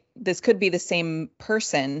almost like this could be the same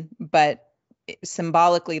person, but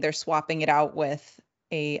symbolically they're swapping it out with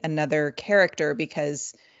another character,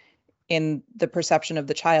 because in the perception of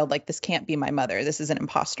the child, like, this can't be my mother, this is an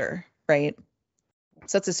imposter, right?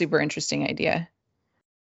 So that's a super interesting idea.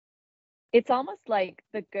 It's almost like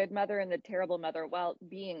the good mother and the terrible mother, while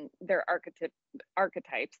being their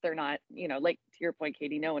archetypes, they're not, you know, like to your point,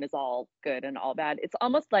 Katie, no one is all good and all bad. It's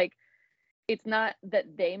almost like it's not that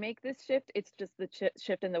they make this shift, it's just the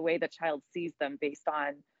shift in the way the child sees them based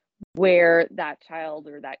on where that child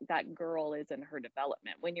or that girl is in her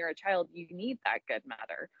development. When you're a child, you need that good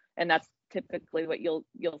mother, and that's typically what you'll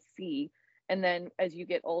see. And then as you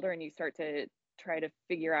get older and you start to try to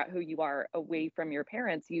figure out who you are away from your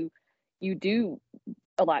parents, you do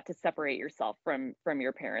a lot to separate yourself from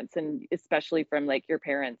your parents, and especially from like your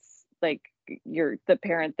parents, like you're the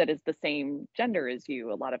parent that is the same gender as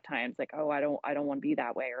you a lot of times, like, oh, I don't want to be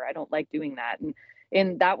that way, or I don't like doing that. And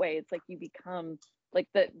in that way, it's like you become like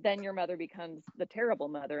then your mother becomes the terrible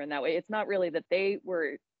mother in that way. It's not really that they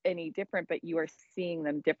were any different, but you are seeing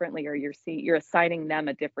them differently, or you're assigning them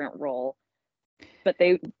a different role, but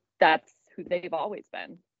that's who they've always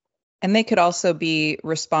been. And they could also be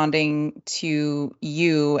responding to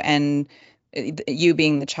you, and you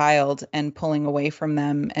being the child, and pulling away from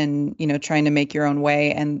them, and, you know, trying to make your own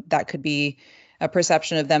way. And that could be a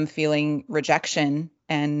perception of them feeling rejection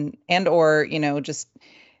and or, just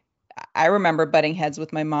I remember butting heads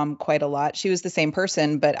with my mom quite a lot. She was the same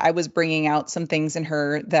person, but I was bringing out some things in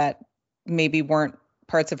her that maybe weren't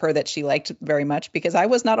parts of her that she liked very much because I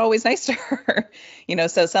was not always nice to her.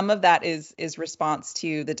 So some of that is response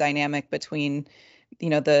to the dynamic between,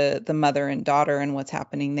 the mother and daughter and what's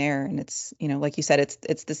happening there. And it's, like you said,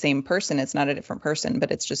 it's the same person. It's not a different person,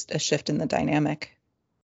 but it's just a shift in the dynamic.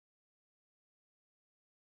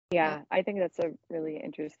 Yeah, I think that's a really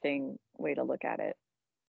interesting way to look at it.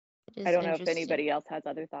 I don't know if anybody else has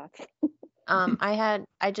other thoughts.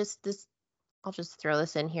 I'll just throw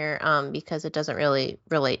this in here because it doesn't really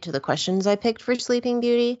relate to the questions I picked for Sleeping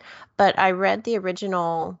Beauty, but I read the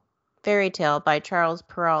original fairy tale by Charles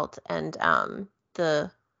Perrault, and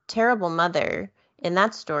the terrible mother in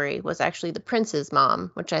that story was actually the prince's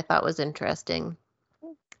mom, which I thought was interesting.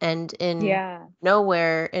 And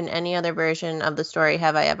nowhere in any other version of the story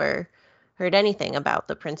have I ever heard anything about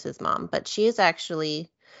the prince's mom, but she is actually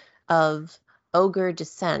of ogre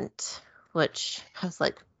descent, which I was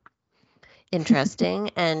like,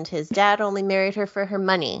 interesting. And his dad only married her for her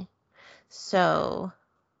money. So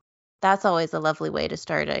that's always a lovely way to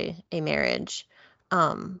start a marriage.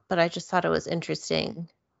 But I just thought it was interesting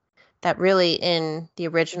that really in the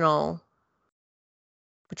original,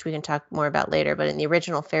 which we can talk more about later, but in the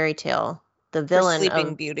original fairy tale, the villain for Sleeping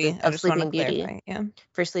of Beauty,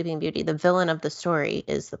 for Sleeping Beauty, the villain of the story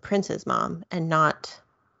is the prince's mom and not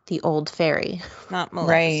the old fairy. Not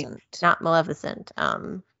Maleficent. Right. Not Maleficent.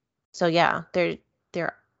 So yeah,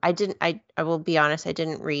 I will be honest, I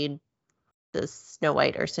didn't read the Snow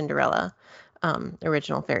White or Cinderella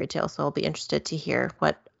original fairy tale, so I'll be interested to hear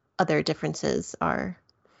what other differences are.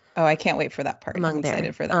 Oh, I can't wait for that part. I'm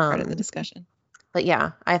excited for that part of the discussion. But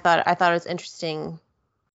yeah, I thought it was interesting.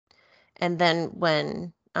 And then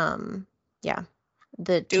when the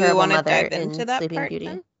terrible mother in Sleeping Beauty.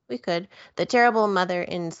 Then? We could. The terrible mother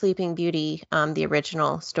in Sleeping Beauty, the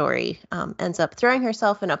original story, ends up throwing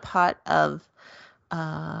herself in a pot of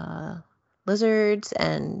lizards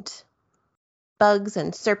and bugs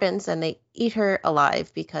and serpents, and they eat her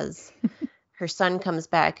alive because her son comes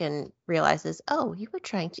back and realizes, oh, you were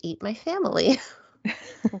trying to eat my family.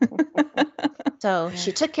 So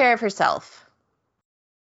she took care of herself.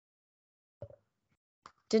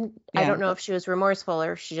 I don't know if she was remorseful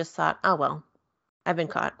or if she just thought, oh, well, I've been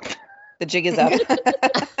caught. The jig is up.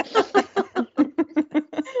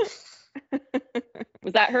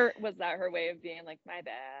 Was that her way of being like, my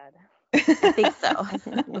bad? I think so.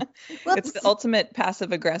 It's the ultimate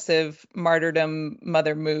passive aggressive martyrdom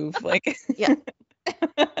mother move. Like, yeah.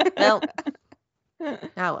 Well. Oh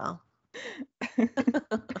well.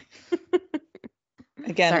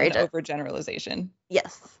 Again, overgeneralization.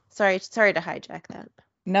 Yes. Sorry to hijack that.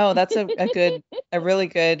 No, that's a really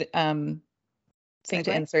good thing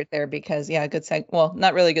to insert there because a good well,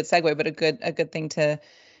 not really a good segue, but a good thing to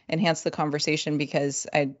enhance the conversation because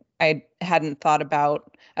I hadn't thought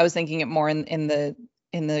about. I was thinking it more in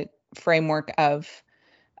the framework of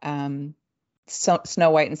Snow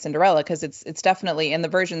White and Cinderella because it's definitely in the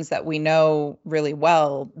versions that we know really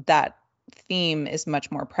well that theme is much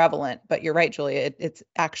more prevalent. But you're right, Julia. It's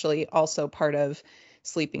actually also part of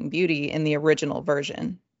Sleeping Beauty in the original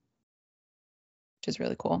version, which is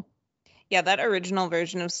really cool. Yeah, that original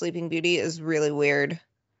version of Sleeping Beauty is really weird.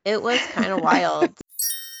 It was kind of wild.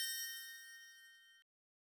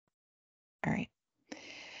 All right.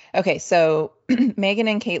 Okay, so Megan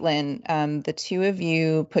and Caitlin, the two of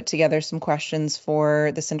you put together some questions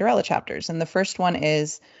for the Cinderella chapters. And the first one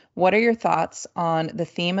is, what are your thoughts on the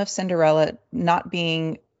theme of Cinderella not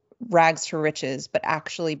being rags to riches, but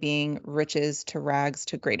actually being riches to rags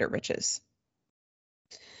to greater riches?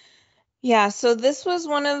 Yeah, so this was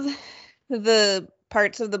one of the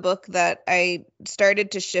parts of the book that I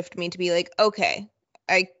started to shift me to be like, okay,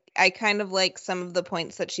 I kind of like some of the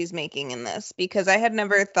points that she's making in this because I had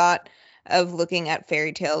never thought of looking at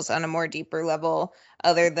fairy tales on a more deeper level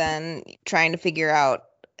other than trying to figure out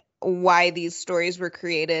why these stories were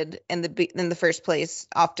created in the first place.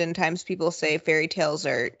 Oftentimes people say fairy tales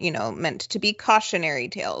are, meant to be cautionary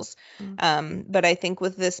tales. Mm-hmm. But I think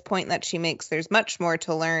with this point that she makes, there's much more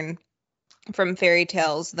to learn from fairy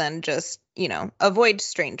tales than just, avoid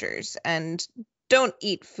strangers and don't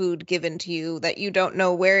eat food given to you that you don't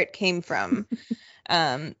know where it came from.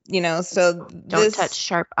 So don't touch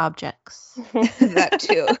sharp objects. That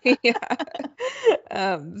too.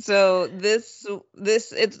 Yeah. So this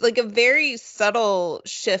it's like a very subtle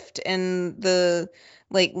shift in the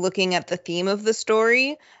like looking at the theme of the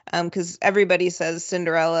story, because everybody says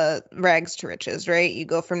Cinderella rags to riches, right? You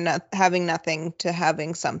go from having nothing to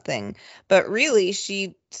having something. But really,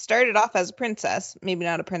 she started off as a princess, maybe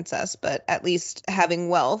not a princess, but at least having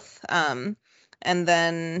wealth. And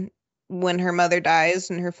then when her mother dies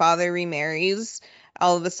and her father remarries,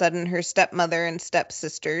 all of a sudden her stepmother and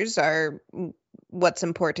stepsisters are what's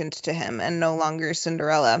important to him and no longer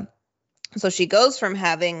Cinderella. So she goes from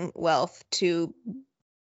having wealth to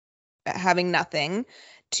having nothing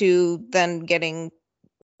to then getting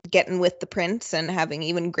with the prince and having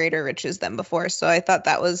even greater riches than before. So I thought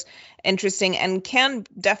that was interesting and can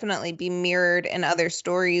definitely be mirrored in other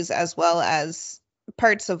stories as well as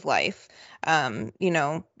parts of life.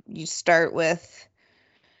 You start with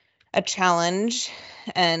a challenge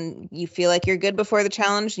and you feel like you're good before the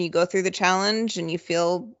challenge, and you go through the challenge and you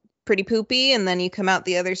feel pretty poopy, and then you come out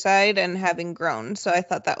the other side and having grown. So I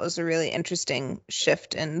thought that was a really interesting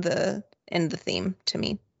shift in the theme to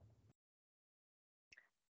me.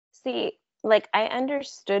 See, like I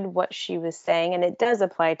understood what she was saying, and it does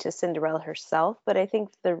apply to Cinderella herself, but I think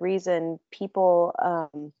the reason people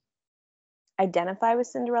identify with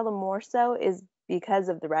Cinderella more so is because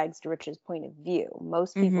of the rags to riches point of view.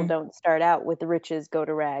 Most people don't start out with the riches, go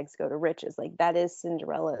to rags, go to riches. Like that is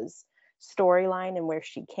Cinderella's storyline and where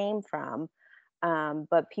she came from.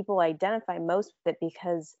 But people identify most with it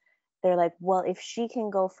because they're like, well, if she can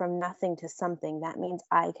go from nothing to something, that means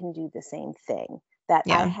I can do the same thing. That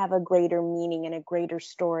I have a greater meaning and a greater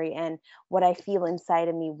story, and what I feel inside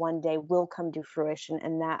of me one day will come to fruition,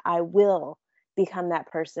 and that I will become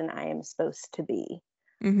that person I am supposed to be.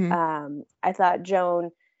 I thought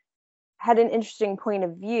Joan had an interesting point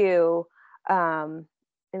of view.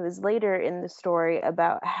 It was later in the story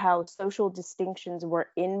about how social distinctions were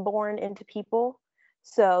inborn into people.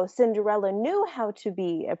 So Cinderella knew how to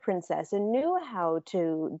be a princess and knew how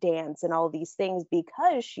to dance and all these things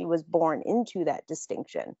because she was born into that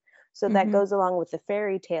distinction. So that goes along with the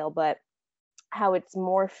fairy tale, but how it's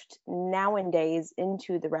morphed nowadays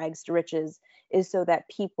into the rags to riches is so that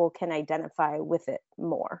people can identify with it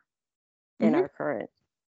more in our current,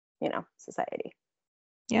 society.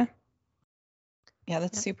 Yeah,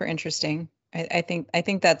 that's super interesting. I think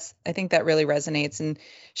that really resonates, and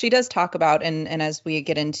she does talk about, and as we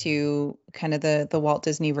get into kind of the Walt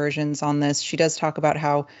Disney versions on this, she does talk about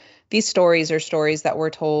how these stories are stories that were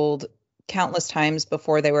told countless times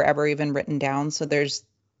before they were ever even written down. So there's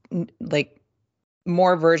like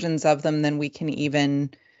more versions of them than we can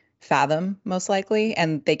even fathom, most likely,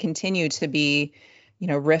 and they continue to be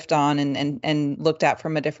riffed on and looked at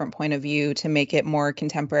from a different point of view to make it more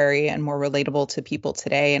contemporary and more relatable to people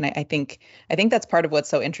today. And I think that's part of what's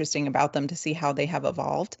so interesting about them, to see how they have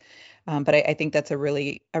evolved. But I think that's a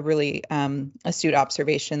really astute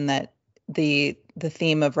observation, that the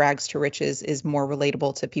theme of rags to riches is more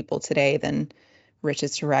relatable to people today than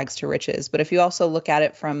riches to rags to riches. But if you also look at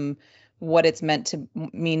it from what it's meant to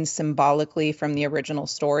mean symbolically from the original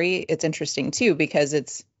story, it's interesting too, because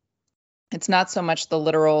it's not so much the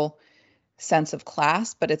literal sense of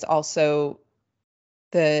class, but it's also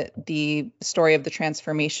the story of the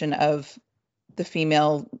transformation of the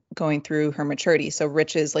female going through her maturity. So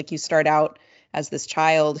riches, like you start out as this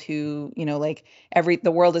child who, like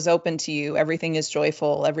the world is open to you, everything is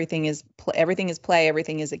joyful, everything is play,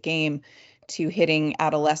 everything is a game, to hitting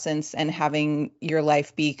adolescence and having your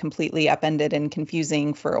life be completely upended and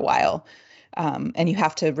confusing for a while. And you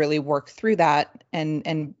have to really work through that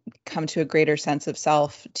and come to a greater sense of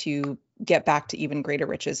self to get back to even greater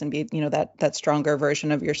riches and be, that stronger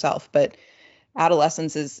version of yourself. But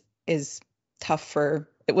adolescence is tough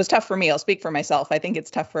it was tough for me. I'll speak for myself. I think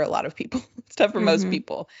it's tough for a lot of people. It's tough for most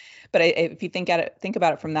people. But if you think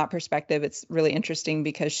about it from that perspective, it's really interesting,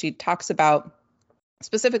 because she talks about,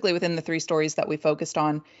 specifically within the three stories that we focused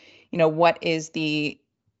on, what is the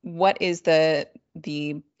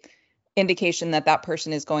indication that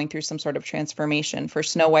person is going through some sort of transformation. For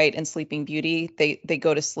Snow White and Sleeping Beauty, they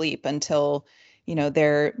go to sleep until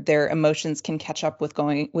their emotions can catch up with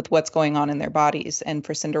what's going on in their bodies. And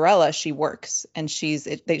for Cinderella, she works, and she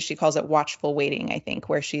calls it watchful waiting, I think,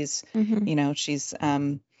 where she's she's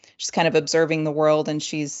kind of observing the world, and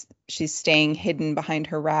she's staying hidden behind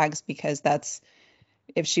her rags, because that's,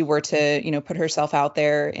 if she were to put herself out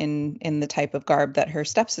there in the type of garb that her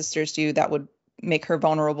stepsisters do, that would make her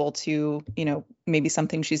vulnerable to, maybe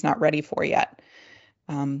something she's not ready for yet.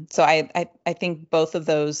 So I think both of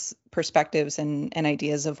those perspectives and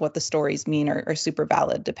ideas of what the stories mean are super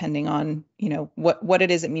valid, depending on, what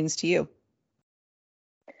it is it means to you.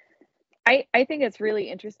 I think it's really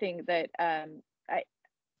interesting that I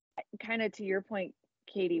kind of, to your point,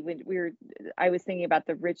 Katie, when I was thinking about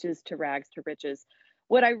the riches to rags to riches.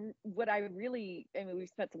 What I really, I mean, we've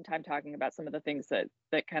spent some time talking about some of the things that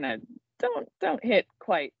kind of don't hit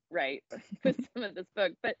quite right with some of this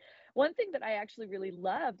book. But one thing that I actually really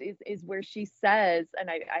loved is where she says, and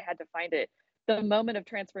I had to find it, the moment of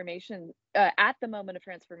transformation, at the moment of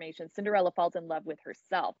transformation, Cinderella falls in love with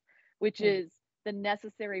herself, which is the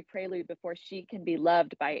necessary prelude before she can be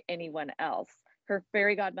loved by anyone else. Her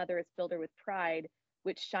fairy godmother has filled her with pride,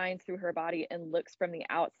 which shines through her body and looks from the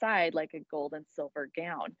outside like a gold and silver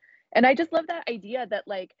gown. And I just love that idea that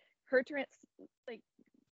like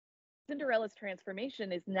Cinderella's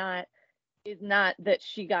transformation is not that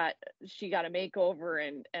she got a makeover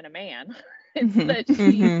and a man. It's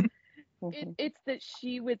that it's that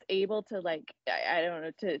she was able to, like, I don't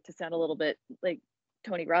know, to sound a little bit like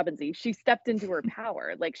Tony Robbins-y, she stepped into her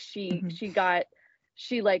power. Like she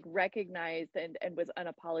like recognized and was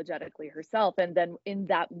unapologetically herself. And then in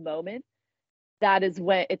that moment, that is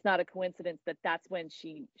when, it's not a coincidence that that's when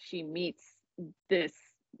she meets this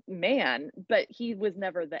man, but he was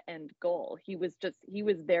never the end goal. He was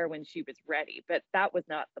there when she was ready, but that was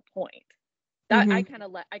not the point. That I kind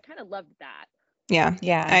of loved that. Yeah.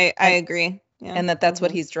 I agree. Yeah. And that's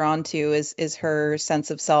what he's drawn to is her sense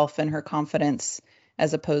of self and her confidence,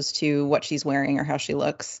 as opposed to what she's wearing or how she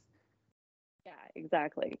looks. Yeah,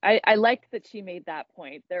 exactly. I liked that she made that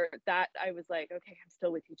point there, that I was like, okay, I'm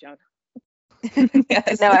still with you, Joan.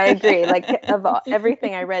 Yes. No, I agree. Like, of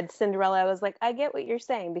everything I read Cinderella, I was like, I get what you're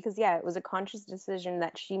saying, because yeah, it was a conscious decision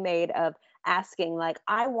that she made of asking, like,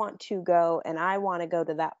 I want to go and I want to go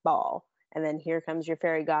to that ball. And then here comes your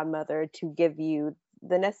fairy godmother to give you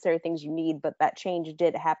the necessary things you need. But that change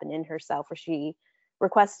did happen in herself, where she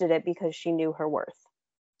requested it because she knew her worth.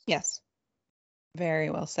 Yes. Very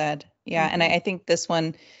well said. Yeah. And I think this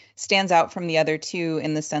one stands out from the other two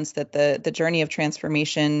in the sense that the journey of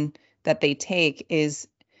transformation that they take is,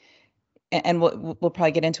 and we'll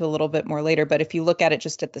probably get into a little bit more later, but if you look at it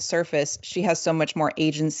just at the surface, she has so much more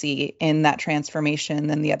agency in that transformation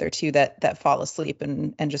than the other two that fall asleep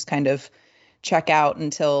and just kind of check out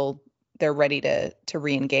until they're ready to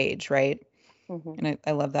re-engage, right? And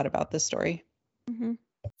I love that about this story.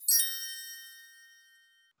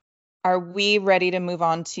 Are we ready to move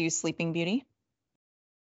on to Sleeping Beauty?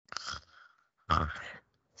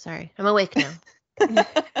 Sorry, I'm awake now.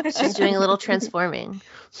 She's doing a little transforming.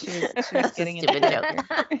 She's getting a stupid joke.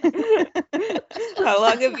 How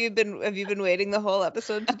long have you been waiting the whole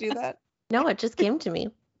episode to do that? No, it just came to me.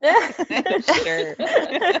 Sure.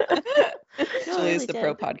 Julie's the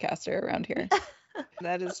pro podcaster around here.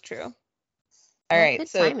 That is true. All right, good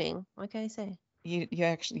so timing. What can I say? You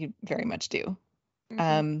very much do.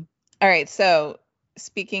 All right, so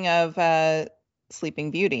speaking of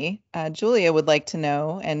Sleeping Beauty, Julia would like to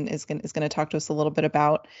know and is going to talk to us a little bit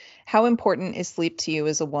about how important is sleep to you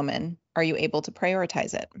as a woman? Are you able to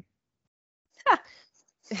prioritize it?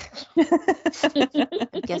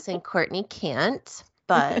 I'm guessing Courtney can't,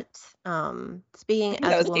 but speaking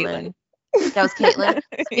as a woman, that was Caitlin.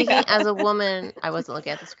 Speaking as a woman, I wasn't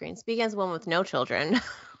looking at the screen. Speaking as a woman with no children,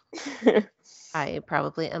 I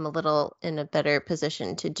probably am a little in a better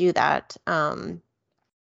position to do that.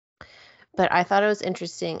 But I thought it was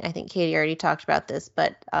interesting. I think Katie already talked about this,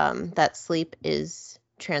 but that sleep is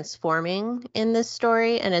transforming in this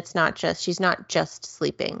story, and she's not just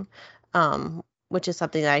sleeping, which is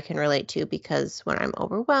something that I can relate to, because when I'm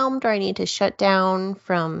overwhelmed or I need to shut down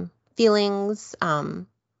from feelings,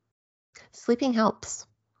 sleeping helps.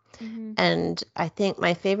 And I think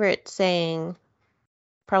my favorite saying,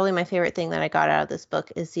 probably my favorite thing that I got out of this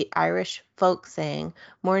book, is the Irish folk saying,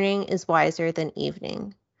 "Morning is wiser than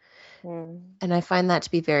evening." And I find that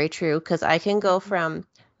to be very true, because I can go from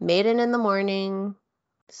maiden in the morning,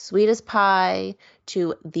 sweet as pie,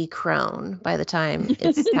 to the crone by the time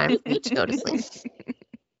it's time for me to go to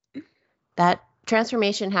sleep. That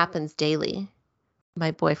transformation happens daily. My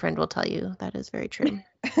boyfriend will tell you that is very true.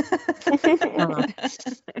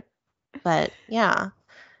 But yeah,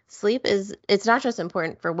 sleep it's not just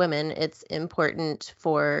important for women, it's important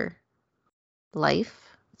for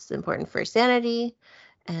life. It's important for sanity.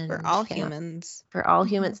 And for all humans. For all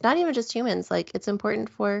humans. Not even just humans. Like, it's important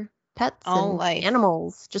for pets all and life.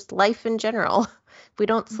 Animals. Just life in general. If we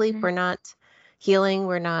don't sleep, we're not healing.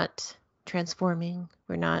 We're not transforming.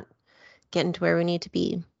 We're not getting to where we need to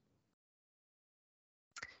be.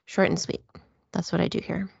 Short and sweet. That's what I do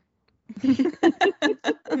here.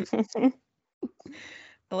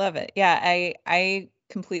 I love it. Yeah, I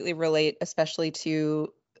completely relate, especially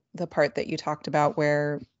to the part that you talked about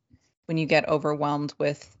where when you get overwhelmed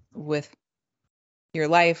with your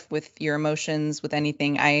life, with your emotions, with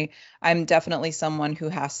anything. I'm definitely someone who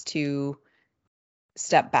has to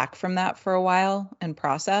step back from that for a while and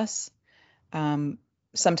process. Um,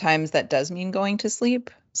 Sometimes that does mean going to sleep.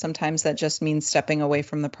 Sometimes that just means stepping away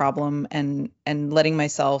from the problem and letting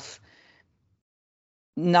myself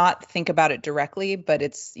not think about it directly, but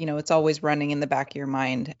it's always running in the back of your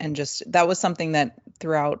mind. And just that was something that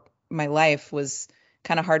throughout my life was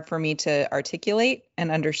kind of hard for me to articulate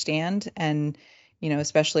and understand. And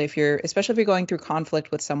especially if you're going through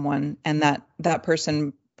conflict with someone, and that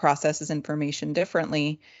person processes information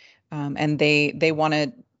differently, and they want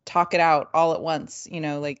to talk it out all at once.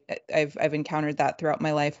 Like I've encountered that throughout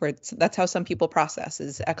my life, where that's how some people process,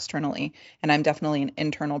 is externally, and I'm definitely an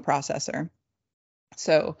internal processor.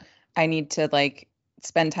 So I need to like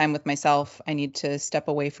spend time with myself. I need to step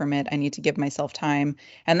away from it. I need to give myself time.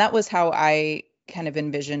 And that was how I kind of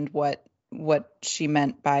envisioned what she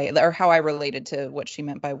meant by, or how I related to what she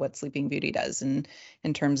meant by what Sleeping Beauty does. And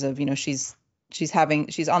in terms of, she's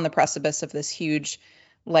on the precipice of this huge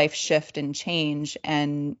life shift and change,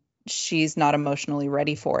 and she's not emotionally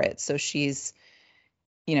ready for it. So she's,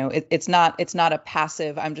 it's not a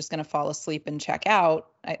passive, I'm just going to fall asleep and check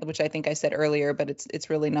out, which I think I said earlier, but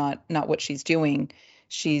it's really not what she's doing.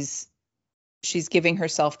 She's giving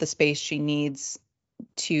herself the space she needs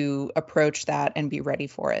to approach that and be ready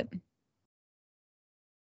for it.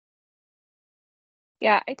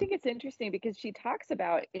 Yeah, I think it's interesting because she talks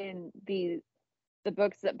about in the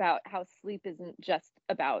books about how sleep isn't just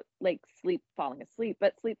about like falling asleep,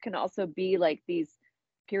 but sleep can also be like these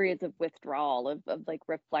periods of withdrawal, of like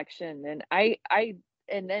reflection. And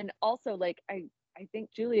and then also like I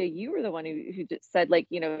think, Julia, you were the one who just said, like,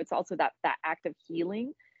 it's also that act of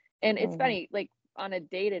healing. And it's funny, like on a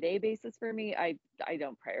day-to-day basis for me, I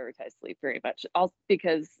don't prioritize sleep very much, also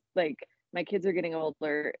because like my kids are getting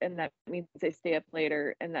older, and that means they stay up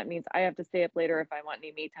later, and that means I have to stay up later if I want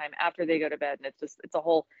any me time after they go to bed, and it's a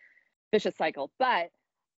whole vicious cycle. But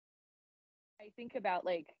I think about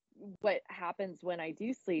like what happens when I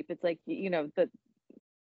do sleep. It's like, it's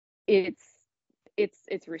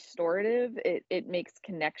restorative. It makes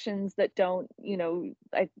connections that don't,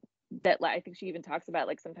 I think she even talks about,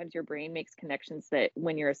 like, sometimes your brain makes connections that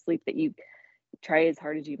when you're asleep that you try as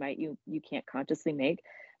hard as you might, you can't consciously make.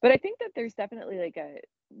 But I think that there's definitely like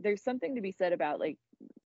there's something to be said about like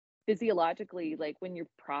physiologically, like when you're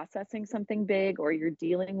processing something big or you're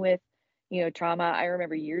dealing with, trauma. I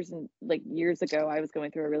remember years ago, I was going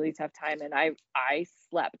through a really tough time, and I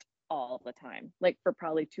slept all the time, like for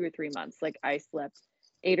probably 2 or 3 months. Like I slept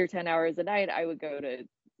 8 or 10 hours a night. I would go to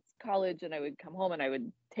college and I would come home and I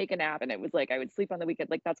would take a nap, and it was like I would sleep on the weekend.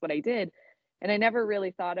 Like that's what I did. And I never really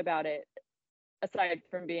thought about it aside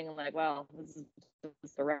from being like, well, this is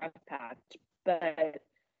just a rough patch. But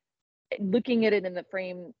looking at it in the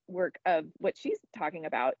framework of what she's talking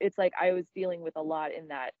about, it's like I was dealing with a lot in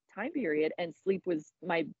that time period, and sleep was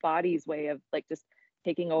my body's way of like just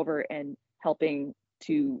taking over and helping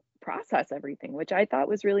to process everything, which I thought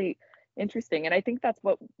was really interesting. And I think that's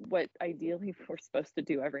what ideally we're supposed to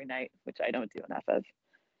do every night, which I don't do enough of.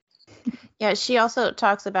 Yeah, she also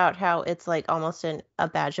talks about how it's like almost a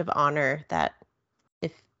badge of honor that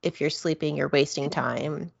if you're sleeping, you're wasting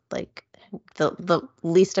time. Like the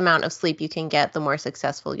least amount of sleep you can get, the more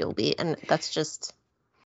successful you'll be. And that's just...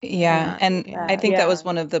 Yeah. And I think that was Yeah.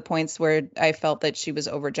 one of the points where I felt that she was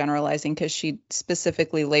overgeneralizing, because she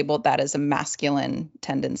specifically labeled that as a masculine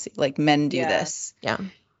tendency, like men do this. Yeah.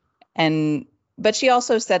 But she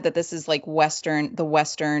also said that this is like the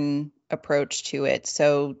Western approach to it.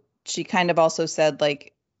 So she kind of also said,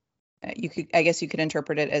 like, I guess you could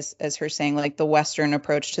interpret it as her saying, like, the Western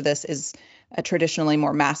approach to this is a traditionally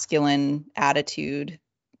more masculine attitude.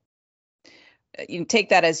 You can take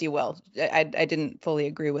that as you will. I didn't fully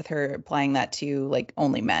agree with her applying that to like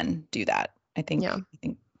only men do that. I think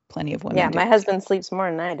plenty of women Yeah, do. my husband sleeps more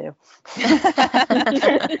than I do.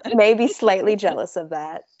 Maybe slightly jealous of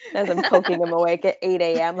that, as I'm poking him awake at 8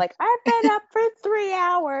 a.m. Like, I've been up for 3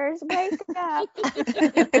 hours. Wake up.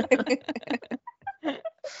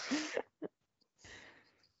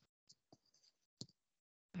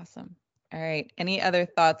 Awesome. All right. Any other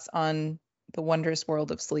thoughts on the wondrous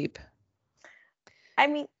world of sleep? I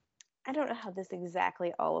mean, I don't know how this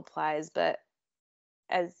exactly all applies, but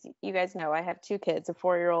as you guys know, I have 2 kids, a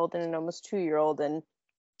 4-year-old and an almost 2-year-old. And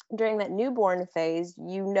during that newborn phase,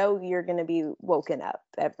 you're going to be woken up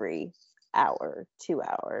every hour, 2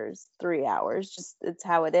 hours, 3 hours. Just it's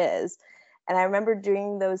how it is. And I remember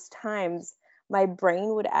during those times, my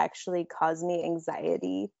brain would actually cause me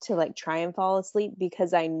anxiety to like try and fall asleep,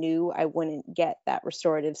 because I knew I wouldn't get that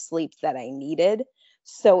restorative sleep that I needed.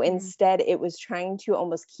 So instead, it was trying to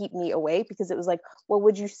almost keep me awake, because it was like, well,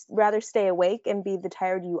 would you rather stay awake and be the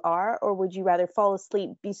tired you are, or would you rather fall asleep,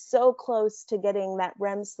 be so close to getting that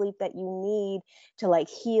REM sleep that you need to like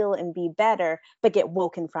heal and be better, but get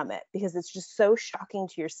woken from it? Because it's just so shocking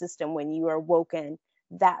to your system when you are woken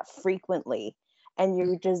that frequently, and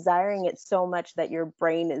you're desiring it so much that your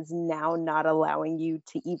brain is now not allowing you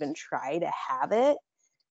to even try to have it.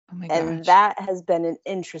 Oh my And gosh. that has been an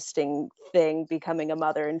interesting thing, becoming a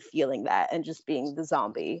mother and feeling that, and just being the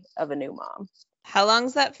zombie of a new mom. How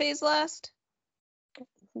long's that phase last?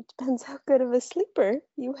 It depends how good of a sleeper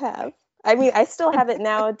you have. I mean, I still have it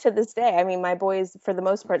now to this day. I mean, my boys, for the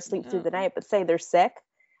most part, sleep through the night, but say they're sick,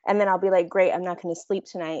 and then I'll be like, great, I'm not going to sleep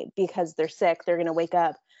tonight because they're sick. They're going to wake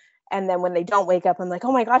up. And then when they don't wake up, I'm like,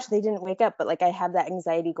 oh my gosh, they didn't wake up. But like, I have that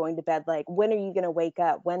anxiety going to bed. Like, when are you going to wake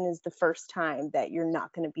up? When is the first time that you're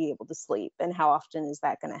not going to be able to sleep? And how often is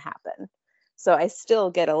that going to happen? So I still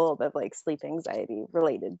get a little bit of like sleep anxiety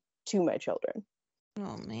related to my children.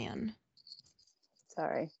 Oh man.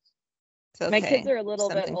 Sorry. It's My okay. kids are a little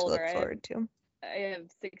bit Something to older. look forward to. I have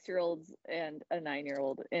 6-year-olds and a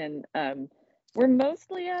 9-year-old, and we're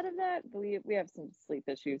mostly out of that. We have some sleep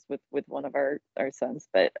issues with one of our sons,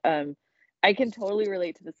 but I can totally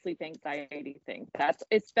relate to the sleep anxiety thing. That's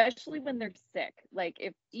especially when they're sick. Like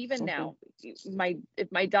if even now,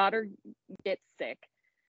 if my daughter gets sick,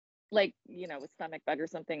 like, you know, with stomach bug or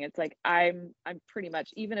something, it's like I'm pretty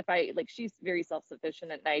much, even if I like, she's very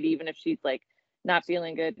self-sufficient at night, even if she's like not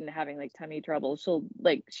feeling good and having like tummy trouble, she'll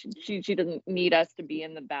like she doesn't need us to be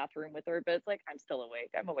in the bathroom with her, but it's like I'm still awake.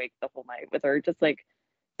 I'm awake the whole night with her. Just like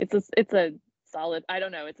it's a solid, I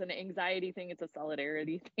don't know, it's an anxiety thing, it's a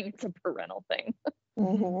solidarity thing, it's a parental thing.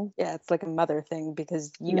 Yeah, it's like a mother thing,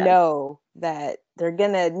 because you Yes. know that they're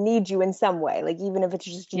gonna need you in some way, like even if it's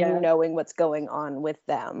just you knowing what's going on with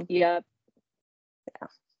them. Yep.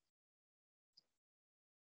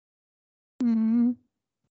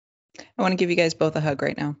 I want to give you guys both a hug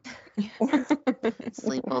right now.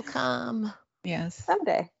 Sleep will come. Yes.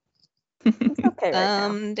 Someday. It's okay right now.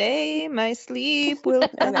 Someday my sleep will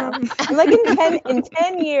I know. come. I'm like in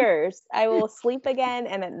 10 years, I will sleep again,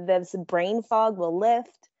 and this brain fog will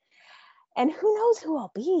lift. And who knows who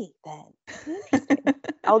I'll be then? Interesting.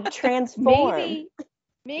 I'll transform.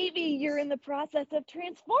 Maybe you're in the process of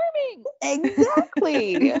transforming.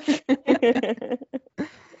 Exactly.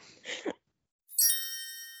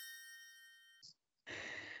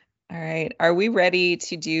 All right. Are we ready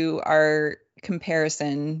to do our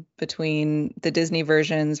comparison between the Disney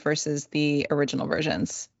versions versus the original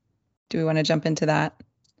versions? Do we want to jump into that?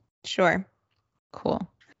 Sure. Cool.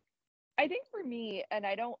 I think for me, and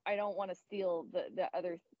I don't want to steal the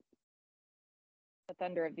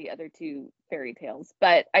thunder of the other two fairy tales,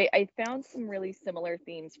 but I found some really similar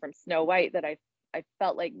themes from Snow White that I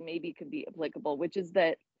felt like maybe could be applicable, which is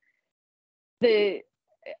that the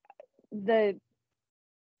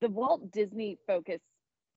Walt Disney focus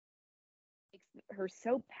makes her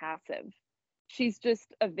so passive. She's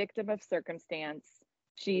just a victim of circumstance.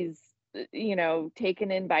 She's, you know, taken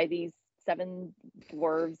in by these 7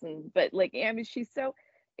 dwarves, but like, I mean, she's so,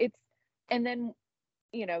 and then,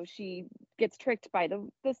 you know, she gets tricked by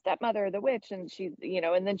the stepmother, the witch, and she's, you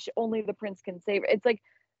know, and then only the prince can save her. It's like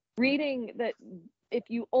reading that. If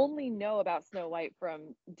you only know about Snow White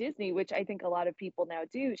from Disney, which I think a lot of people now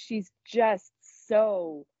do, she's just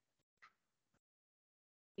so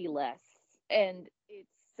less, and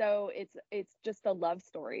it's just a love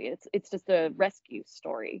story. It's just a rescue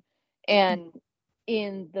story, and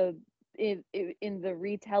in the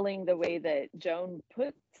retelling, the way that Joan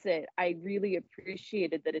puts it, I really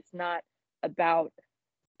appreciated that it's not about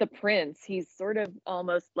the prince. He's sort of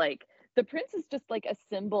almost like the prince is just like a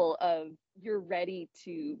symbol of you're ready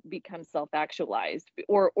to become self-actualized,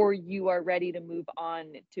 or you are ready to move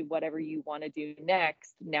on to whatever you want to do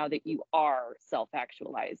next now that you are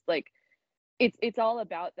self-actualized. Like it's all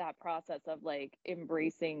about that process of like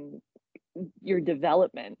embracing your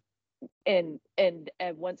development, and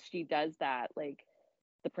once she does that, like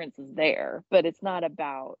the prince is there, but it's not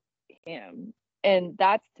about him. And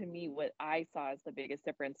that's, to me, what I saw as the biggest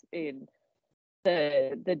difference in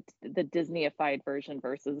the Disneyified version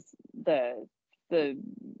versus the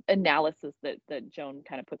analysis that Joan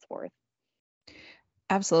kind of puts forth.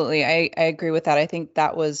 Absolutely. I agree with that. I think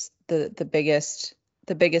that was the biggest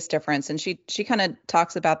difference. And she kind of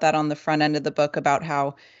talks about that on the front end of the book, about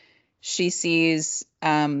how she sees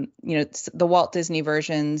you know, the Walt Disney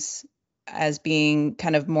versions as being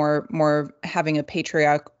kind of more having a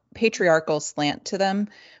patriarchal slant to them,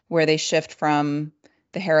 where they shift from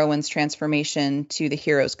the heroine's transformation to the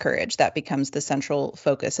hero's courage. That becomes the central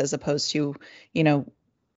focus, as opposed to, you know,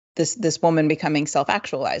 this woman becoming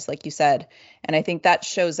self-actualized, like you said. And I think that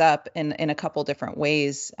shows up in a couple different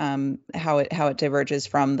ways, how it diverges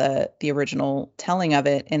from the original telling of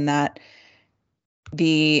it, in that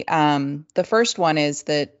the first one is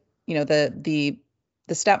that,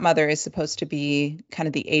 the stepmother is supposed to be kind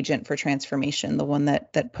of the agent for transformation, the one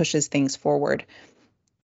that pushes things forward.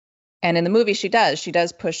 And in the movie, she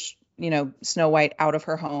does push, Snow White out of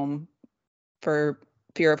her home for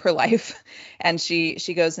fear of her life. And she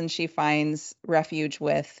goes and she finds refuge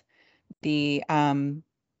with the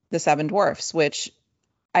seven dwarfs, which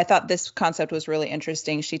I thought this concept was really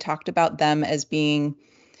interesting. She talked about them as being,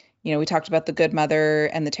 we talked about the good mother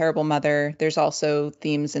and the terrible mother. There's also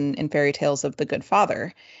themes in fairy tales of the good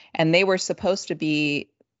father. And they were supposed to be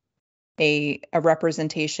a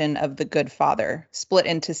representation of the good father, split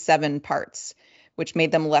into 7 parts, which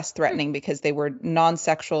made them less threatening because they were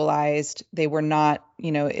non-sexualized. They were not,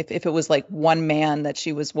 if it was like one man that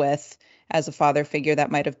she was with as a father figure,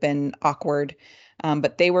 that might have been awkward.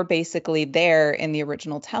 But they were basically there in the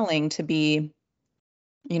original telling to be,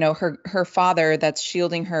 her father that's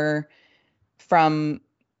shielding her from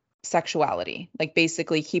sexuality, like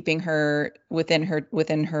basically keeping her within her,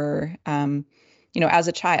 as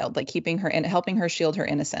a child, like keeping her and helping her shield her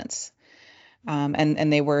innocence.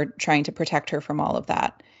 And they were trying to protect her from all of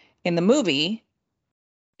that. In the movie,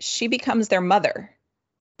 she becomes their mother.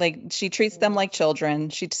 Like, she treats them like children.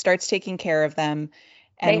 She starts taking care of them.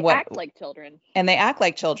 And they act like children. And they act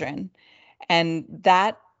like children. And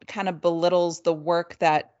that kind of belittles the work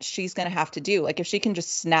that she's going to have to do. Like, if she can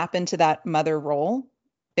just snap into that mother role,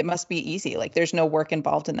 it must be easy. Like, there's no work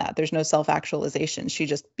involved in that. There's no self-actualization. She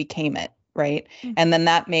just became it, right? Mm-hmm. And then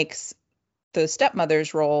that makes the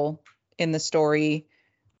stepmother's role in the story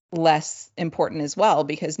less important as well,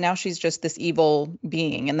 because now she's just this evil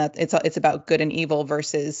being, and that it's about good and evil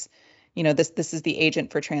versus, this is the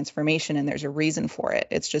agent for transformation, and there's a reason for it.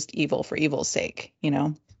 It's just evil for evil's sake,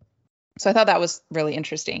 So I thought that was really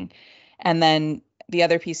interesting. And then the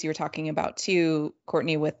other piece you were talking about too,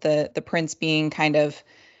 Courtney, with the prince being kind of,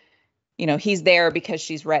 he's there because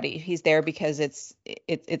she's ready. He's there because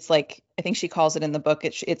it's like, I think she calls it in the book,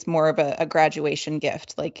 it's more of a graduation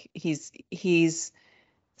gift. Like, he's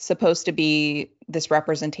supposed to be this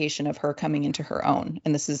representation of her coming into her own.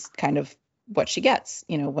 And this is kind of what she gets,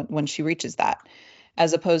 when she reaches that,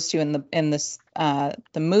 as opposed to in the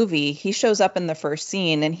movie, he shows up in the first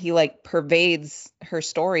scene and he like pervades her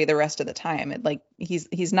story the rest of the time. It, like,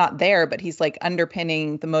 he's not there, but he's like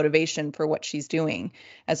underpinning the motivation for what she's doing,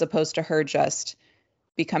 as opposed to her just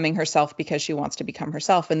becoming herself because she wants to become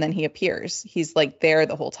herself. And then he appears, he's like there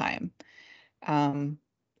the whole time. And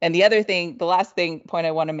the last point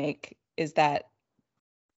I want to make is that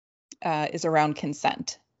is around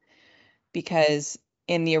consent, because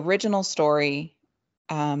in the original story,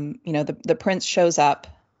 the prince shows up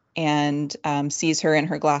and sees her in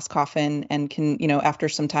her glass coffin and can, after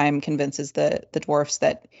some time, convinces the dwarfs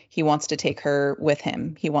that he wants to take her with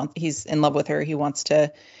him. He's in love with her. He wants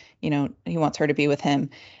to, he wants her to be with him.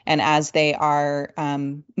 And as they are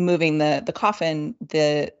moving the coffin,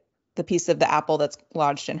 the piece of the apple that's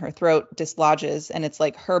lodged in her throat dislodges, and it's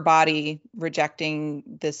like her body rejecting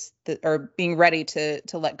this, or being ready to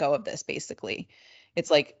let go of this. Basically, it's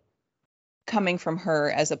like coming from her,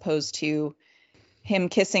 as opposed to him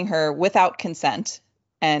kissing her without consent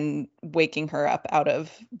and waking her up out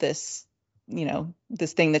of this,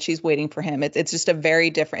 this thing that she's waiting for him. It's just a very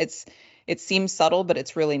different, it seems subtle, but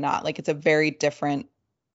it's really not. Like, it's a very different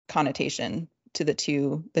connotation to the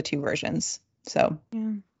two versions. So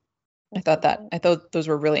yeah. I thought those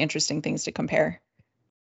were really interesting things to compare.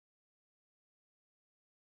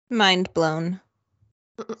 Mind blown.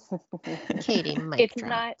 Katie, it's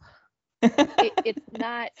not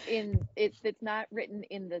not written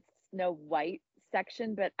in the Snow White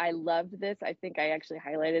section, but I loved this. I think I actually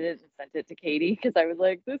highlighted it and sent it to Katie, because I was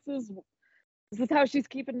like, this is how she's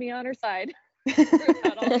keeping me on her side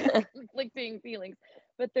throughout all the conflicting feelings.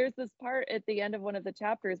 But there's this part at the end of one of the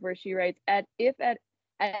chapters where she writes, at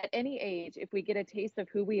any age, if we get a taste of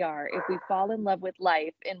who we are, if we fall in love with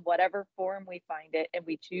life in whatever form we find it, and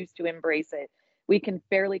we choose to embrace it, we can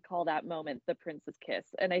fairly call that moment the prince's kiss.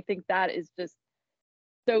 And I think that is just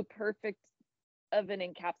so perfect of an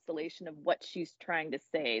encapsulation of what she's trying to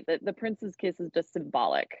say. That the prince's kiss is just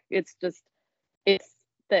symbolic. It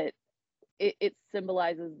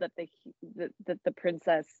symbolizes that the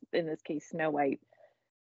princess, in this case Snow White,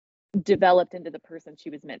 developed into the person she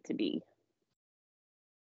was meant to be.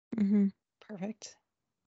 Mm-hmm. Perfect.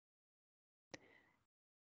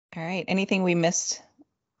 All right. Anything we missed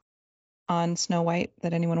on Snow White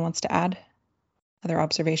that anyone wants to add? Other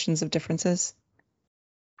observations of differences?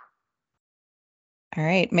 All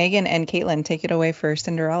right, Megan and Caitlin, take it away for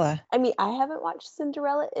Cinderella. I mean, I haven't watched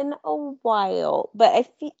Cinderella in a while, but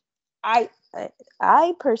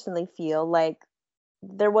I personally feel like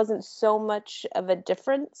there wasn't so much of a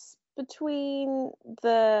difference between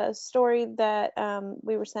the story that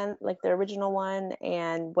we were sent, like the original one,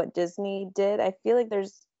 and what Disney did. I feel like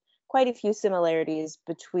there's quite a few similarities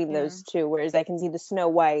between those two, whereas I can see the Snow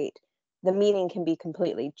White, the meaning can be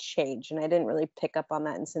completely changed, and I didn't really pick up on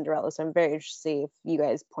that in Cinderella, so I'm very interested to see if you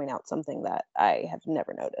guys point out something that I have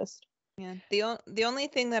never noticed. Yeah. The only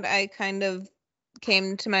thing that I kind of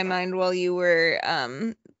came to my mind while you were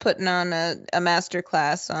putting on a master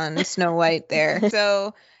class on Snow White there.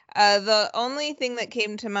 So the only thing that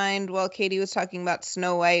came to mind while Katie was talking about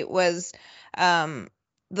Snow White was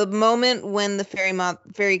the moment when the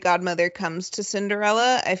fairy godmother comes to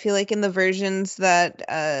Cinderella. I feel like in the versions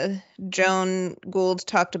that Joan Gould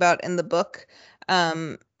talked about in the book,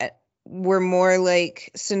 were more like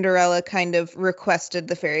Cinderella kind of requested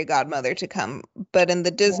the fairy godmother to come. But in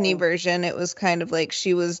the Disney version, it was kind of like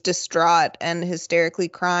she was distraught and hysterically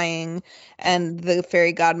crying, and the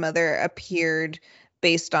fairy godmother appeared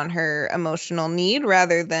based on her emotional need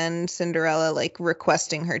rather than Cinderella like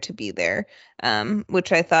requesting her to be there,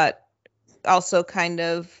 which I thought also kind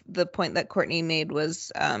of the point that Courtney made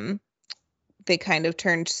was they kind of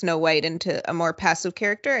turned Snow White into a more passive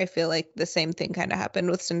character. I feel like the same thing kind of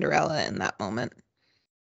happened with Cinderella in that moment.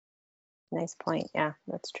 Nice point. Yeah,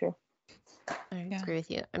 that's true. I agree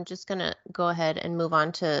with you. I'm just going to go ahead and move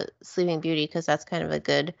on to Sleeping Beauty because that's kind of a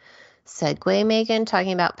good segue, Megan,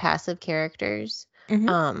 talking about passive characters.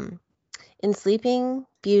 Mm-hmm. In Sleeping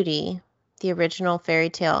Beauty, the original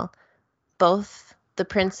fairy tale, both the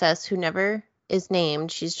princess, who never is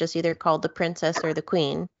named, she's just either called the princess or the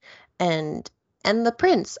queen, and the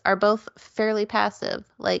prince are both fairly passive.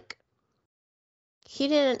 Like, he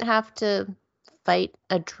didn't have to fight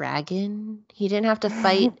a dragon. He didn't have to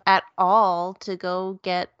fight at all to go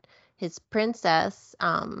get his princess.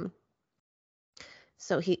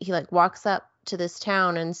 So he like walks up to this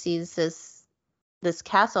town and sees this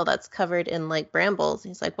castle that's covered in like brambles.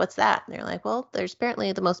 He's like, "What's that?" And they're like, "Well, there's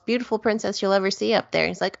apparently the most beautiful princess you'll ever see up there."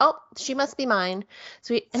 And he's like, "Oh, she must be mine."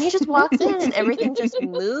 So he just walks in and everything just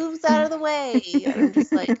moves out of the way. And I'm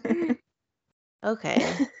just like,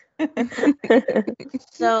 okay.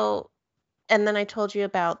 So, and then I told you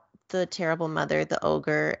about the terrible mother, the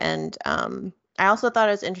ogre, and I also thought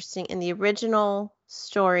it was interesting in the original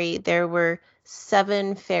story there were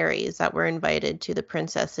 7 fairies that were invited to the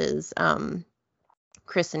princess's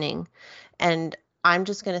christening, and I'm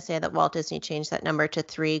just going to say that Walt Disney changed that number to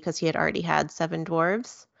 3 because he had already had 7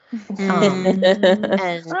 dwarves. And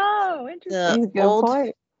Interesting. the old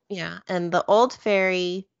point. Yeah, and the old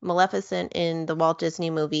fairy Maleficent in the Walt Disney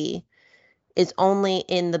movie is only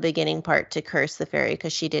in the beginning part to curse the fairy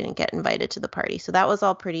because she didn't get invited to the party. So that was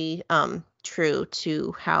all pretty true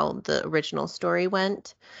to how the original story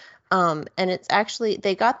went. And it's actually,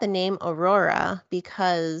 they got the name Aurora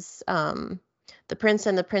because the prince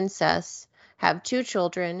and the princess have 2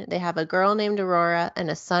 children. They have a girl named Aurora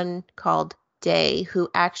and a son called Day, who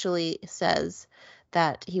actually says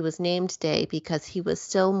that he was named Day because he was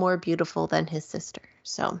still more beautiful than his sister.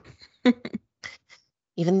 So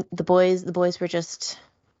even the boys were just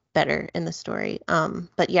better in the story.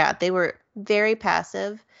 But yeah, they were very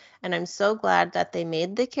passive, and I'm so glad that they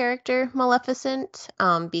made the character Maleficent,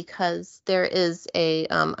 because there is a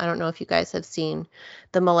I don't know if you guys have seen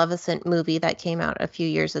the Maleficent movie that came out a few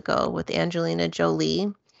years ago with Angelina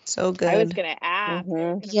Jolie. So good. I was gonna ask.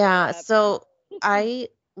 Yeah, so I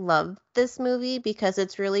love this movie because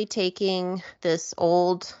it's really taking this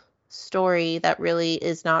old story that really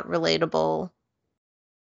is not relatable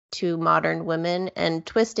to modern women and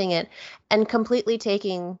twisting it and completely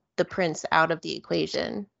taking the prince out of the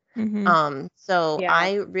equation. So Yeah.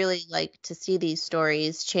 I really like to see these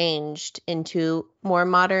stories changed into more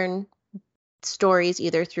modern stories,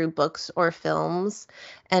 either through books or films,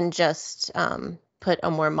 and just put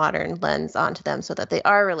a more modern lens onto them so that they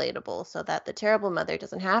are relatable, so that the terrible mother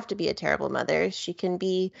doesn't have to be a terrible mother. She can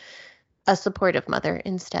be a supportive mother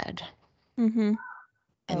instead. Mm-hmm.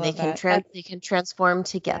 And they can transform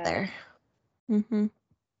together. Yeah. Mm-hmm.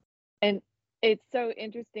 And it's so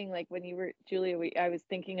interesting, like when you were, Julia, I was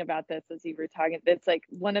thinking about this as you were talking. It's like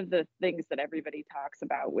one of the things that everybody talks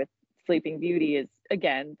about with Sleeping Beauty is,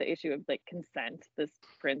 again, the issue of like consent, this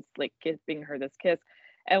prince like giving her this kiss.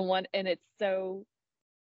 And it's so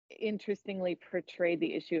interestingly portrayed,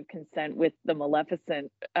 the issue of consent with the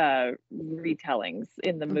Maleficent retellings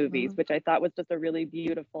in the movies, which I thought was just a really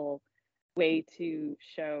beautiful way to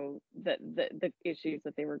show the issues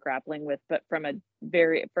that they were grappling with, but from a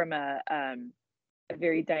a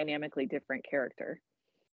very dynamically different character.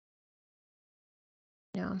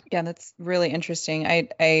 Yeah. Yeah, that's really interesting.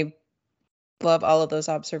 I love all of those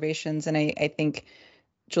observations, and I think,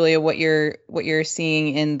 Julia, what you're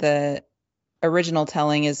seeing in the original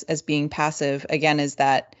telling is as being passive again is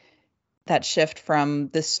that shift from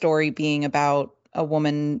the story being about a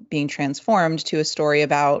woman being transformed to a story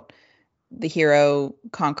about the hero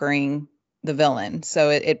conquering the villain. So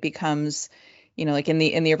it becomes, like in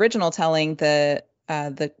the original telling, the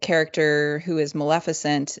character who is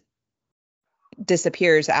Maleficent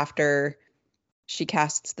disappears after she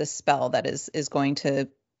casts this spell that is going to,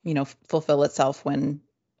 fulfill itself when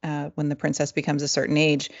the princess becomes a certain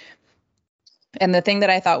age. And the thing that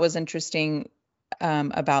I thought was interesting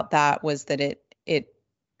about that was that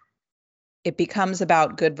it becomes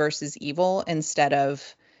about good versus evil instead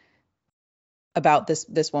of about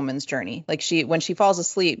this woman's journey. Like when she falls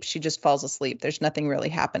asleep, she just falls asleep. There's nothing really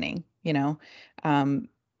happening,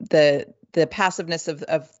 the passiveness of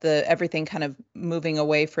the everything kind of moving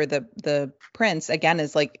away for the prince again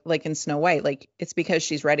is like in Snow White, like it's because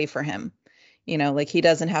she's ready for him. Like he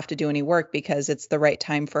doesn't have to do any work because it's the right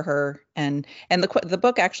time for her. And the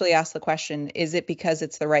book actually asks the question, is it because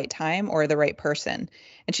it's the right time or the right person?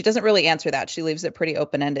 And she doesn't really answer that. She leaves it pretty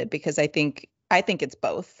open-ended because I think it's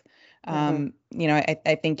both. I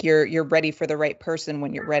think you're ready for the right person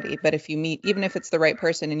when you're ready. But if you even if it's the right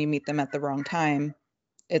person and you meet them at the wrong time,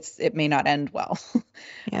 it may not end well.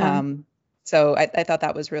 Yeah. So I thought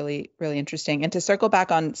that was really, really interesting. And to circle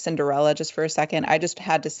back on Cinderella just for a second, I just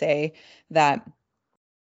had to say that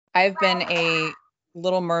I've been a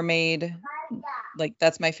Little Mermaid, like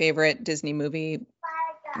that's my favorite Disney movie,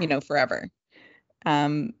 forever.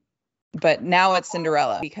 But now it's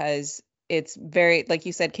Cinderella because it's very, like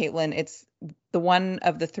you said, Caitlin, it's the one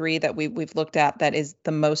of the three that we've looked at that is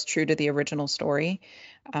the most true to the original story.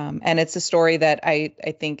 And it's a story that I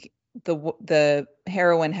think the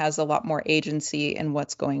heroine has a lot more agency in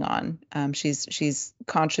what's going on. She's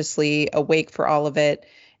consciously awake for all of it.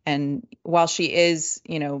 And while she is,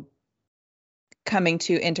 coming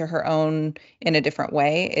into her own in a different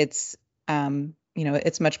way, it's,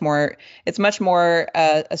 it's much more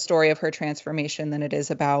a story of her transformation than it is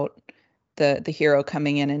about the hero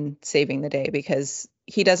coming in and saving the day, because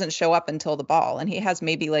he doesn't show up until the ball and he has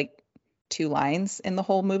maybe like 2 lines in the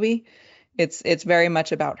whole movie. It's very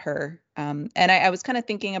much about her. And I was kind of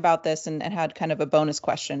thinking about this and had kind of a bonus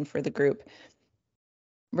question for the group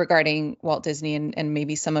regarding Walt Disney and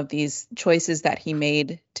maybe some of these choices that he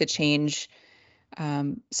made to change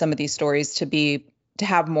some of these stories to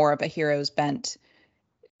have more of a hero's bent.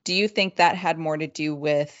 Do you think that had more to do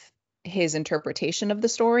with his interpretation of the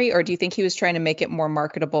story, or do you think he was trying to make it more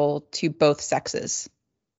marketable to both sexes?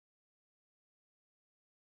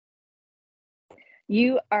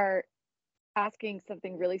 You are asking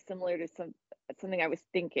something really similar to something I was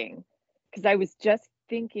thinking, because I was just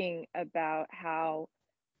thinking about how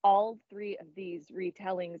all 3 of these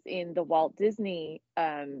retellings in the Walt Disney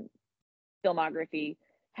filmography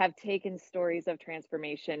have taken stories of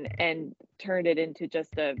transformation and turned it into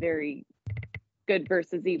just a very good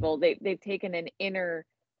versus evil. They've taken an inner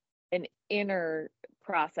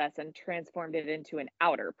process and transformed it into an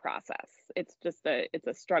outer process. It's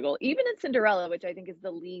a struggle. Even in Cinderella, which I think is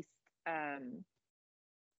the least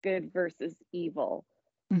good versus evil.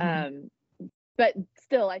 Mm-hmm. But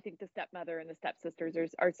still, I think the stepmother and the stepsisters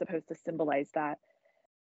are supposed to symbolize that.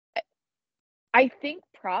 I think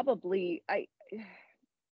probably I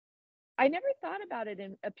never thought about it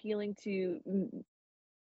in appealing to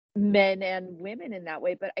men and women in that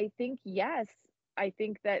way, but I think yes, I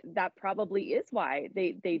think that probably is why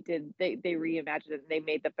they reimagined it and they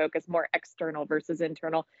made the focus more external versus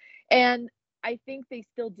internal. And I think they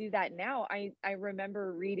still do that now. I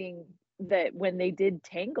remember reading that when they did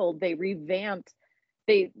Tangled, they revamped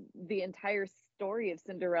the entire story of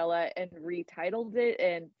Cinderella and retitled it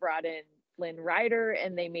and brought in Flynn Rider,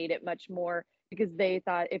 and they made it much more, because they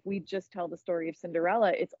thought if we just tell the story of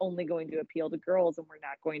Cinderella, it's only going to appeal to girls and we're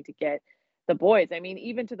not going to get the boys. I mean,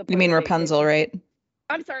 even to the point. You mean Rapunzel, right?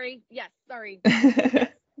 I'm sorry. Yes, sorry. Yes.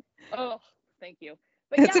 Oh, thank you.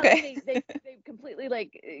 But it's yeah, okay. they completely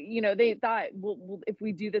they thought, well, if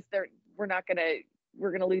we do this, we're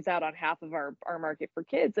gonna lose out on half of our market for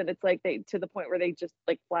kids. And it's like to the point where they just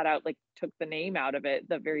like flat out like took the name out of it,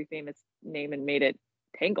 the very famous name, and made it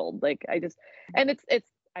Tangled. Like it's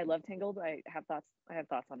I love Tangled. I have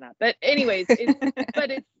thoughts on that. But anyways,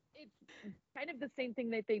 it's kind of the same thing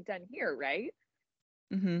that they've done here, right?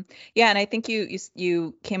 Mm-hmm. Yeah, and I think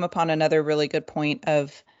you came upon another really good point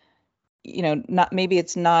of, not maybe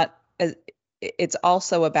it's not it's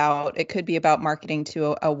also about, it could be about marketing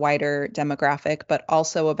to a wider demographic, but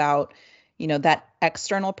also about, that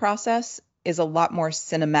external process is a lot more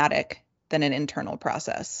cinematic than an internal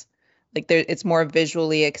process. Like it's more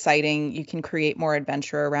visually exciting. You can create more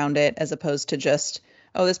adventure around it as opposed to just,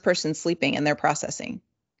 oh, this person's sleeping and they're processing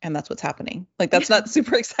and that's what's happening. Like that's not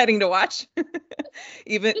super exciting to watch.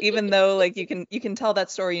 even though like you can tell that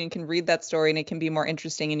story and you can read that story and it can be more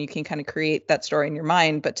interesting and you can kind of create that story in your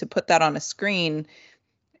mind, but to put that on a screen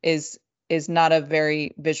is not a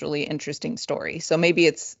very visually interesting story. So maybe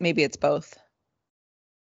it's both.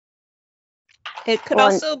 It could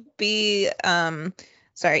also be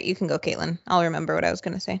sorry, you can go, Caitlin. I'll remember what I was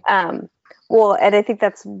going to say. Well, and I think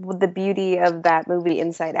that's the beauty of that movie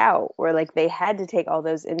Inside Out, where like they had to take all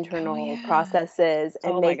those internal processes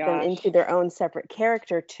and make them into their own separate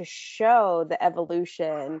character to show the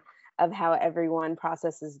evolution of how everyone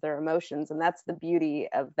processes their emotions. And that's the beauty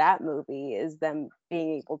of that movie, is them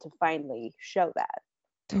being able to finally show that.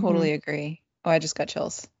 Totally agree. Oh, I just got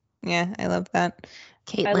chills. Yeah, I love that.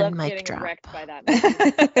 Caitlin, I love mic getting drop. wrecked by that movie.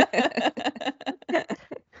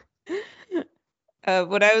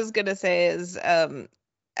 What I was going to say is I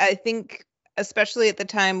think especially at the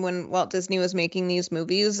time when Walt Disney was making these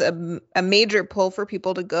movies, a major pull for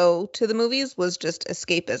people to go to the movies was just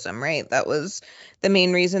escapism, right? That was the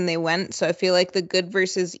main reason they went. So I feel like the good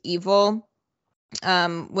versus evil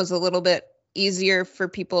was a little bit easier for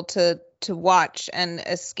people to watch and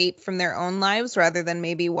escape from their own lives rather than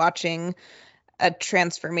maybe watching a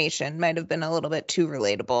transformation. Might have been a little bit too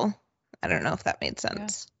relatable. I don't know if that made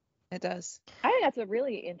sense. Yeah, it does. I think that's a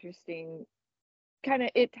really interesting kind of,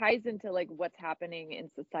 it ties into like what's happening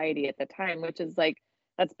in society at the time, which is like,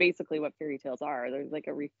 that's basically what fairy tales are. There's like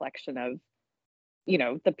a reflection of,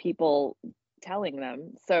 the people telling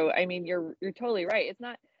them. So, I mean, you're totally right. It's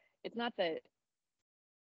not that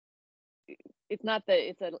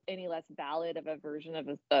it's any less valid of a version of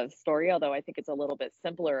a story, although I think it's a little bit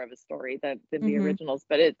simpler of a story than the originals.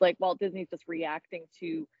 But it's like Walt Disney's just reacting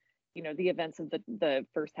to, the events of the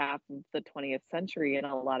first half of the 20th century in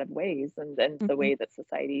a lot of ways, and the way that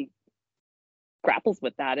society grapples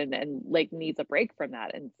with that and like needs a break from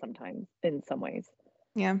that, and sometimes in some ways.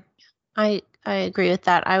 Yeah. I agree with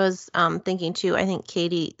that. I was thinking too, I think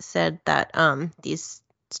Katie said that these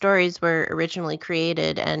stories were originally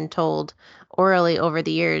created and told orally over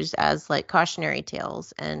the years as like cautionary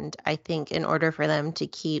tales. And I think in order for them to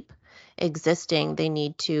keep existing, they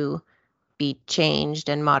need to be changed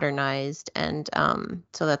and modernized, and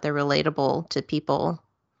so that they're relatable to people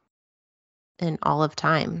in all of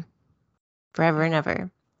time, forever and ever.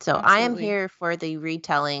 So I am here for the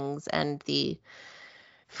retellings and the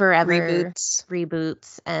forever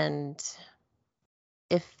reboots, and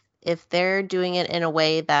if they're doing it in a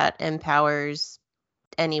way that empowers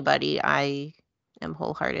anybody, I am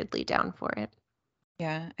wholeheartedly down for it.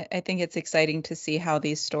 Yeah, I think it's exciting to see how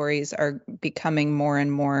these stories are becoming more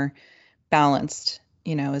and more balanced,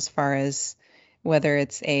 as far as whether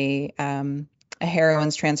it's a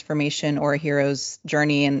heroine's transformation or a hero's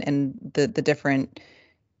journey, and the different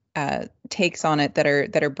takes on it that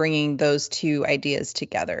are bringing those two ideas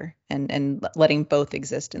together and letting both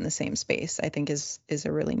exist in the same space, I think is a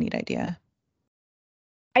really neat idea.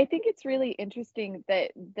 I think it's really interesting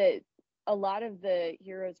that a lot of the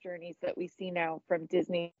hero's journeys that we see now from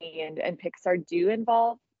Disney and Pixar do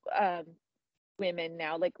involve women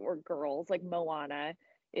now, like, or girls, like Moana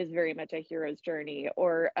is very much a hero's journey,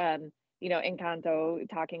 or Encanto,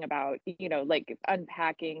 talking about like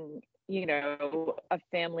unpacking a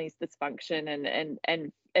family's dysfunction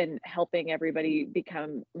and helping everybody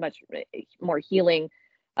become much more healing,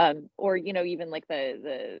 or even like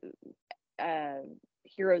the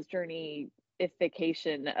hero's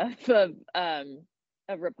journey-ification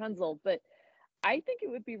of Rapunzel. But I think it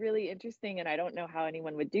would be really interesting, and I don't know how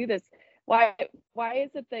anyone would do this. Why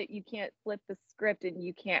is it that you can't flip the script and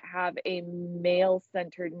you can't have a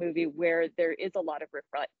male-centered movie where there is a lot of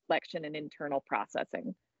reflection and internal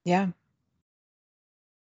processing? Yeah.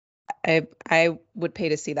 I would pay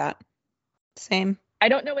to see that. Same. I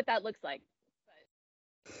don't know what that looks like,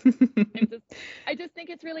 but I just think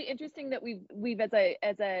it's really interesting that we've as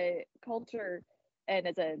a culture and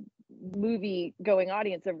as a movie going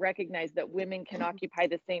audience have recognized that women can occupy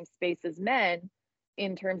the same space as men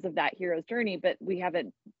in terms of that hero's journey, but we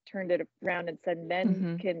haven't turned it around and said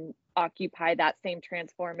men can occupy that same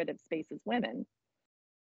transformative space as women.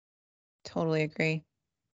 Totally agree.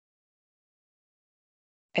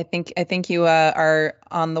 I think you are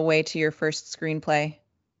on the way to your first screenplay,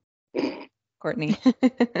 Courtney.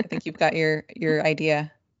 I think you've got your idea.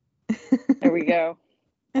 There we go.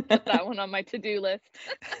 Put that one on my to-do list.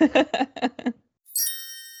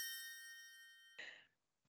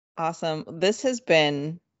 Awesome. This has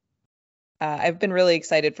been, I've been really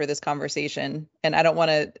excited for this conversation, and I don't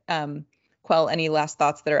want to quell any last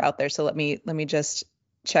thoughts that are out there. So let me just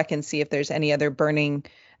check and see if there's any other burning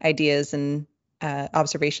ideas and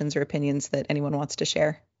observations or opinions that anyone wants to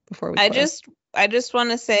share before we close. I just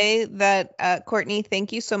want to say that Courtney,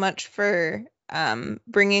 thank you so much for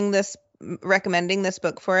recommending this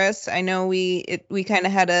book for us. I know we kind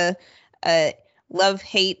of had a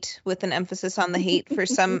love-hate with an emphasis on the hate for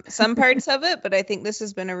some parts of it, but I think this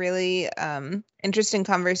has been a really interesting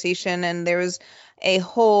conversation, and there was a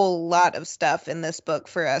whole lot of stuff in this book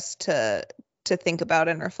for us to think about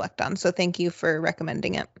and reflect on. So thank you for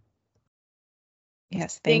recommending it.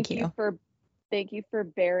 Yes, thank you. Thank you for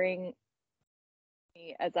bearing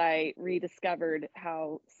me as I rediscovered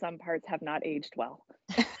how some parts have not aged well.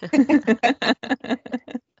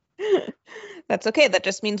 That's okay. That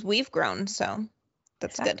just means we've grown, so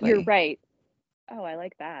that's good. You're right. Oh, I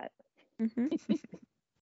like that. Mm-hmm.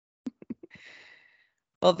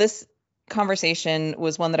 Well, this conversation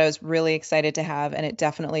was one that I was really excited to have, and it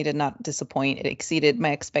definitely did not disappoint. It exceeded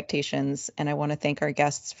my expectations, and I want to thank our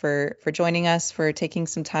guests for joining us, for taking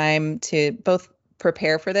some time to both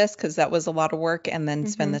prepare for this, because that was a lot of work, and then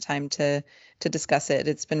spend the time to discuss it.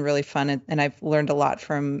 It's been really fun, and I've learned a lot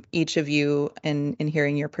from each of you in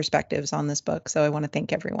hearing your perspectives on this book. So I want to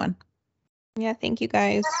thank everyone. Yeah, thank you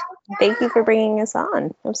guys. Thank you for bringing us on.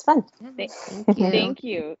 It was fun. Thank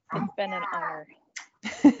you. It's been an honor.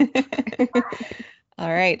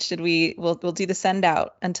 All right, we'll do the send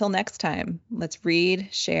out. Until next time, let's read,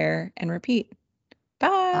 share, and repeat. Bye.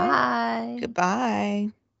 Bye. Goodbye.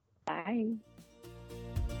 Bye.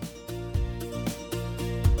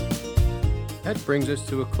 That brings us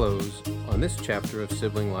to a close on this chapter of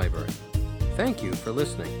Sibling Library. Thank you for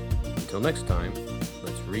listening. Until next time,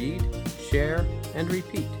 let's read, share, and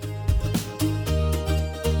repeat.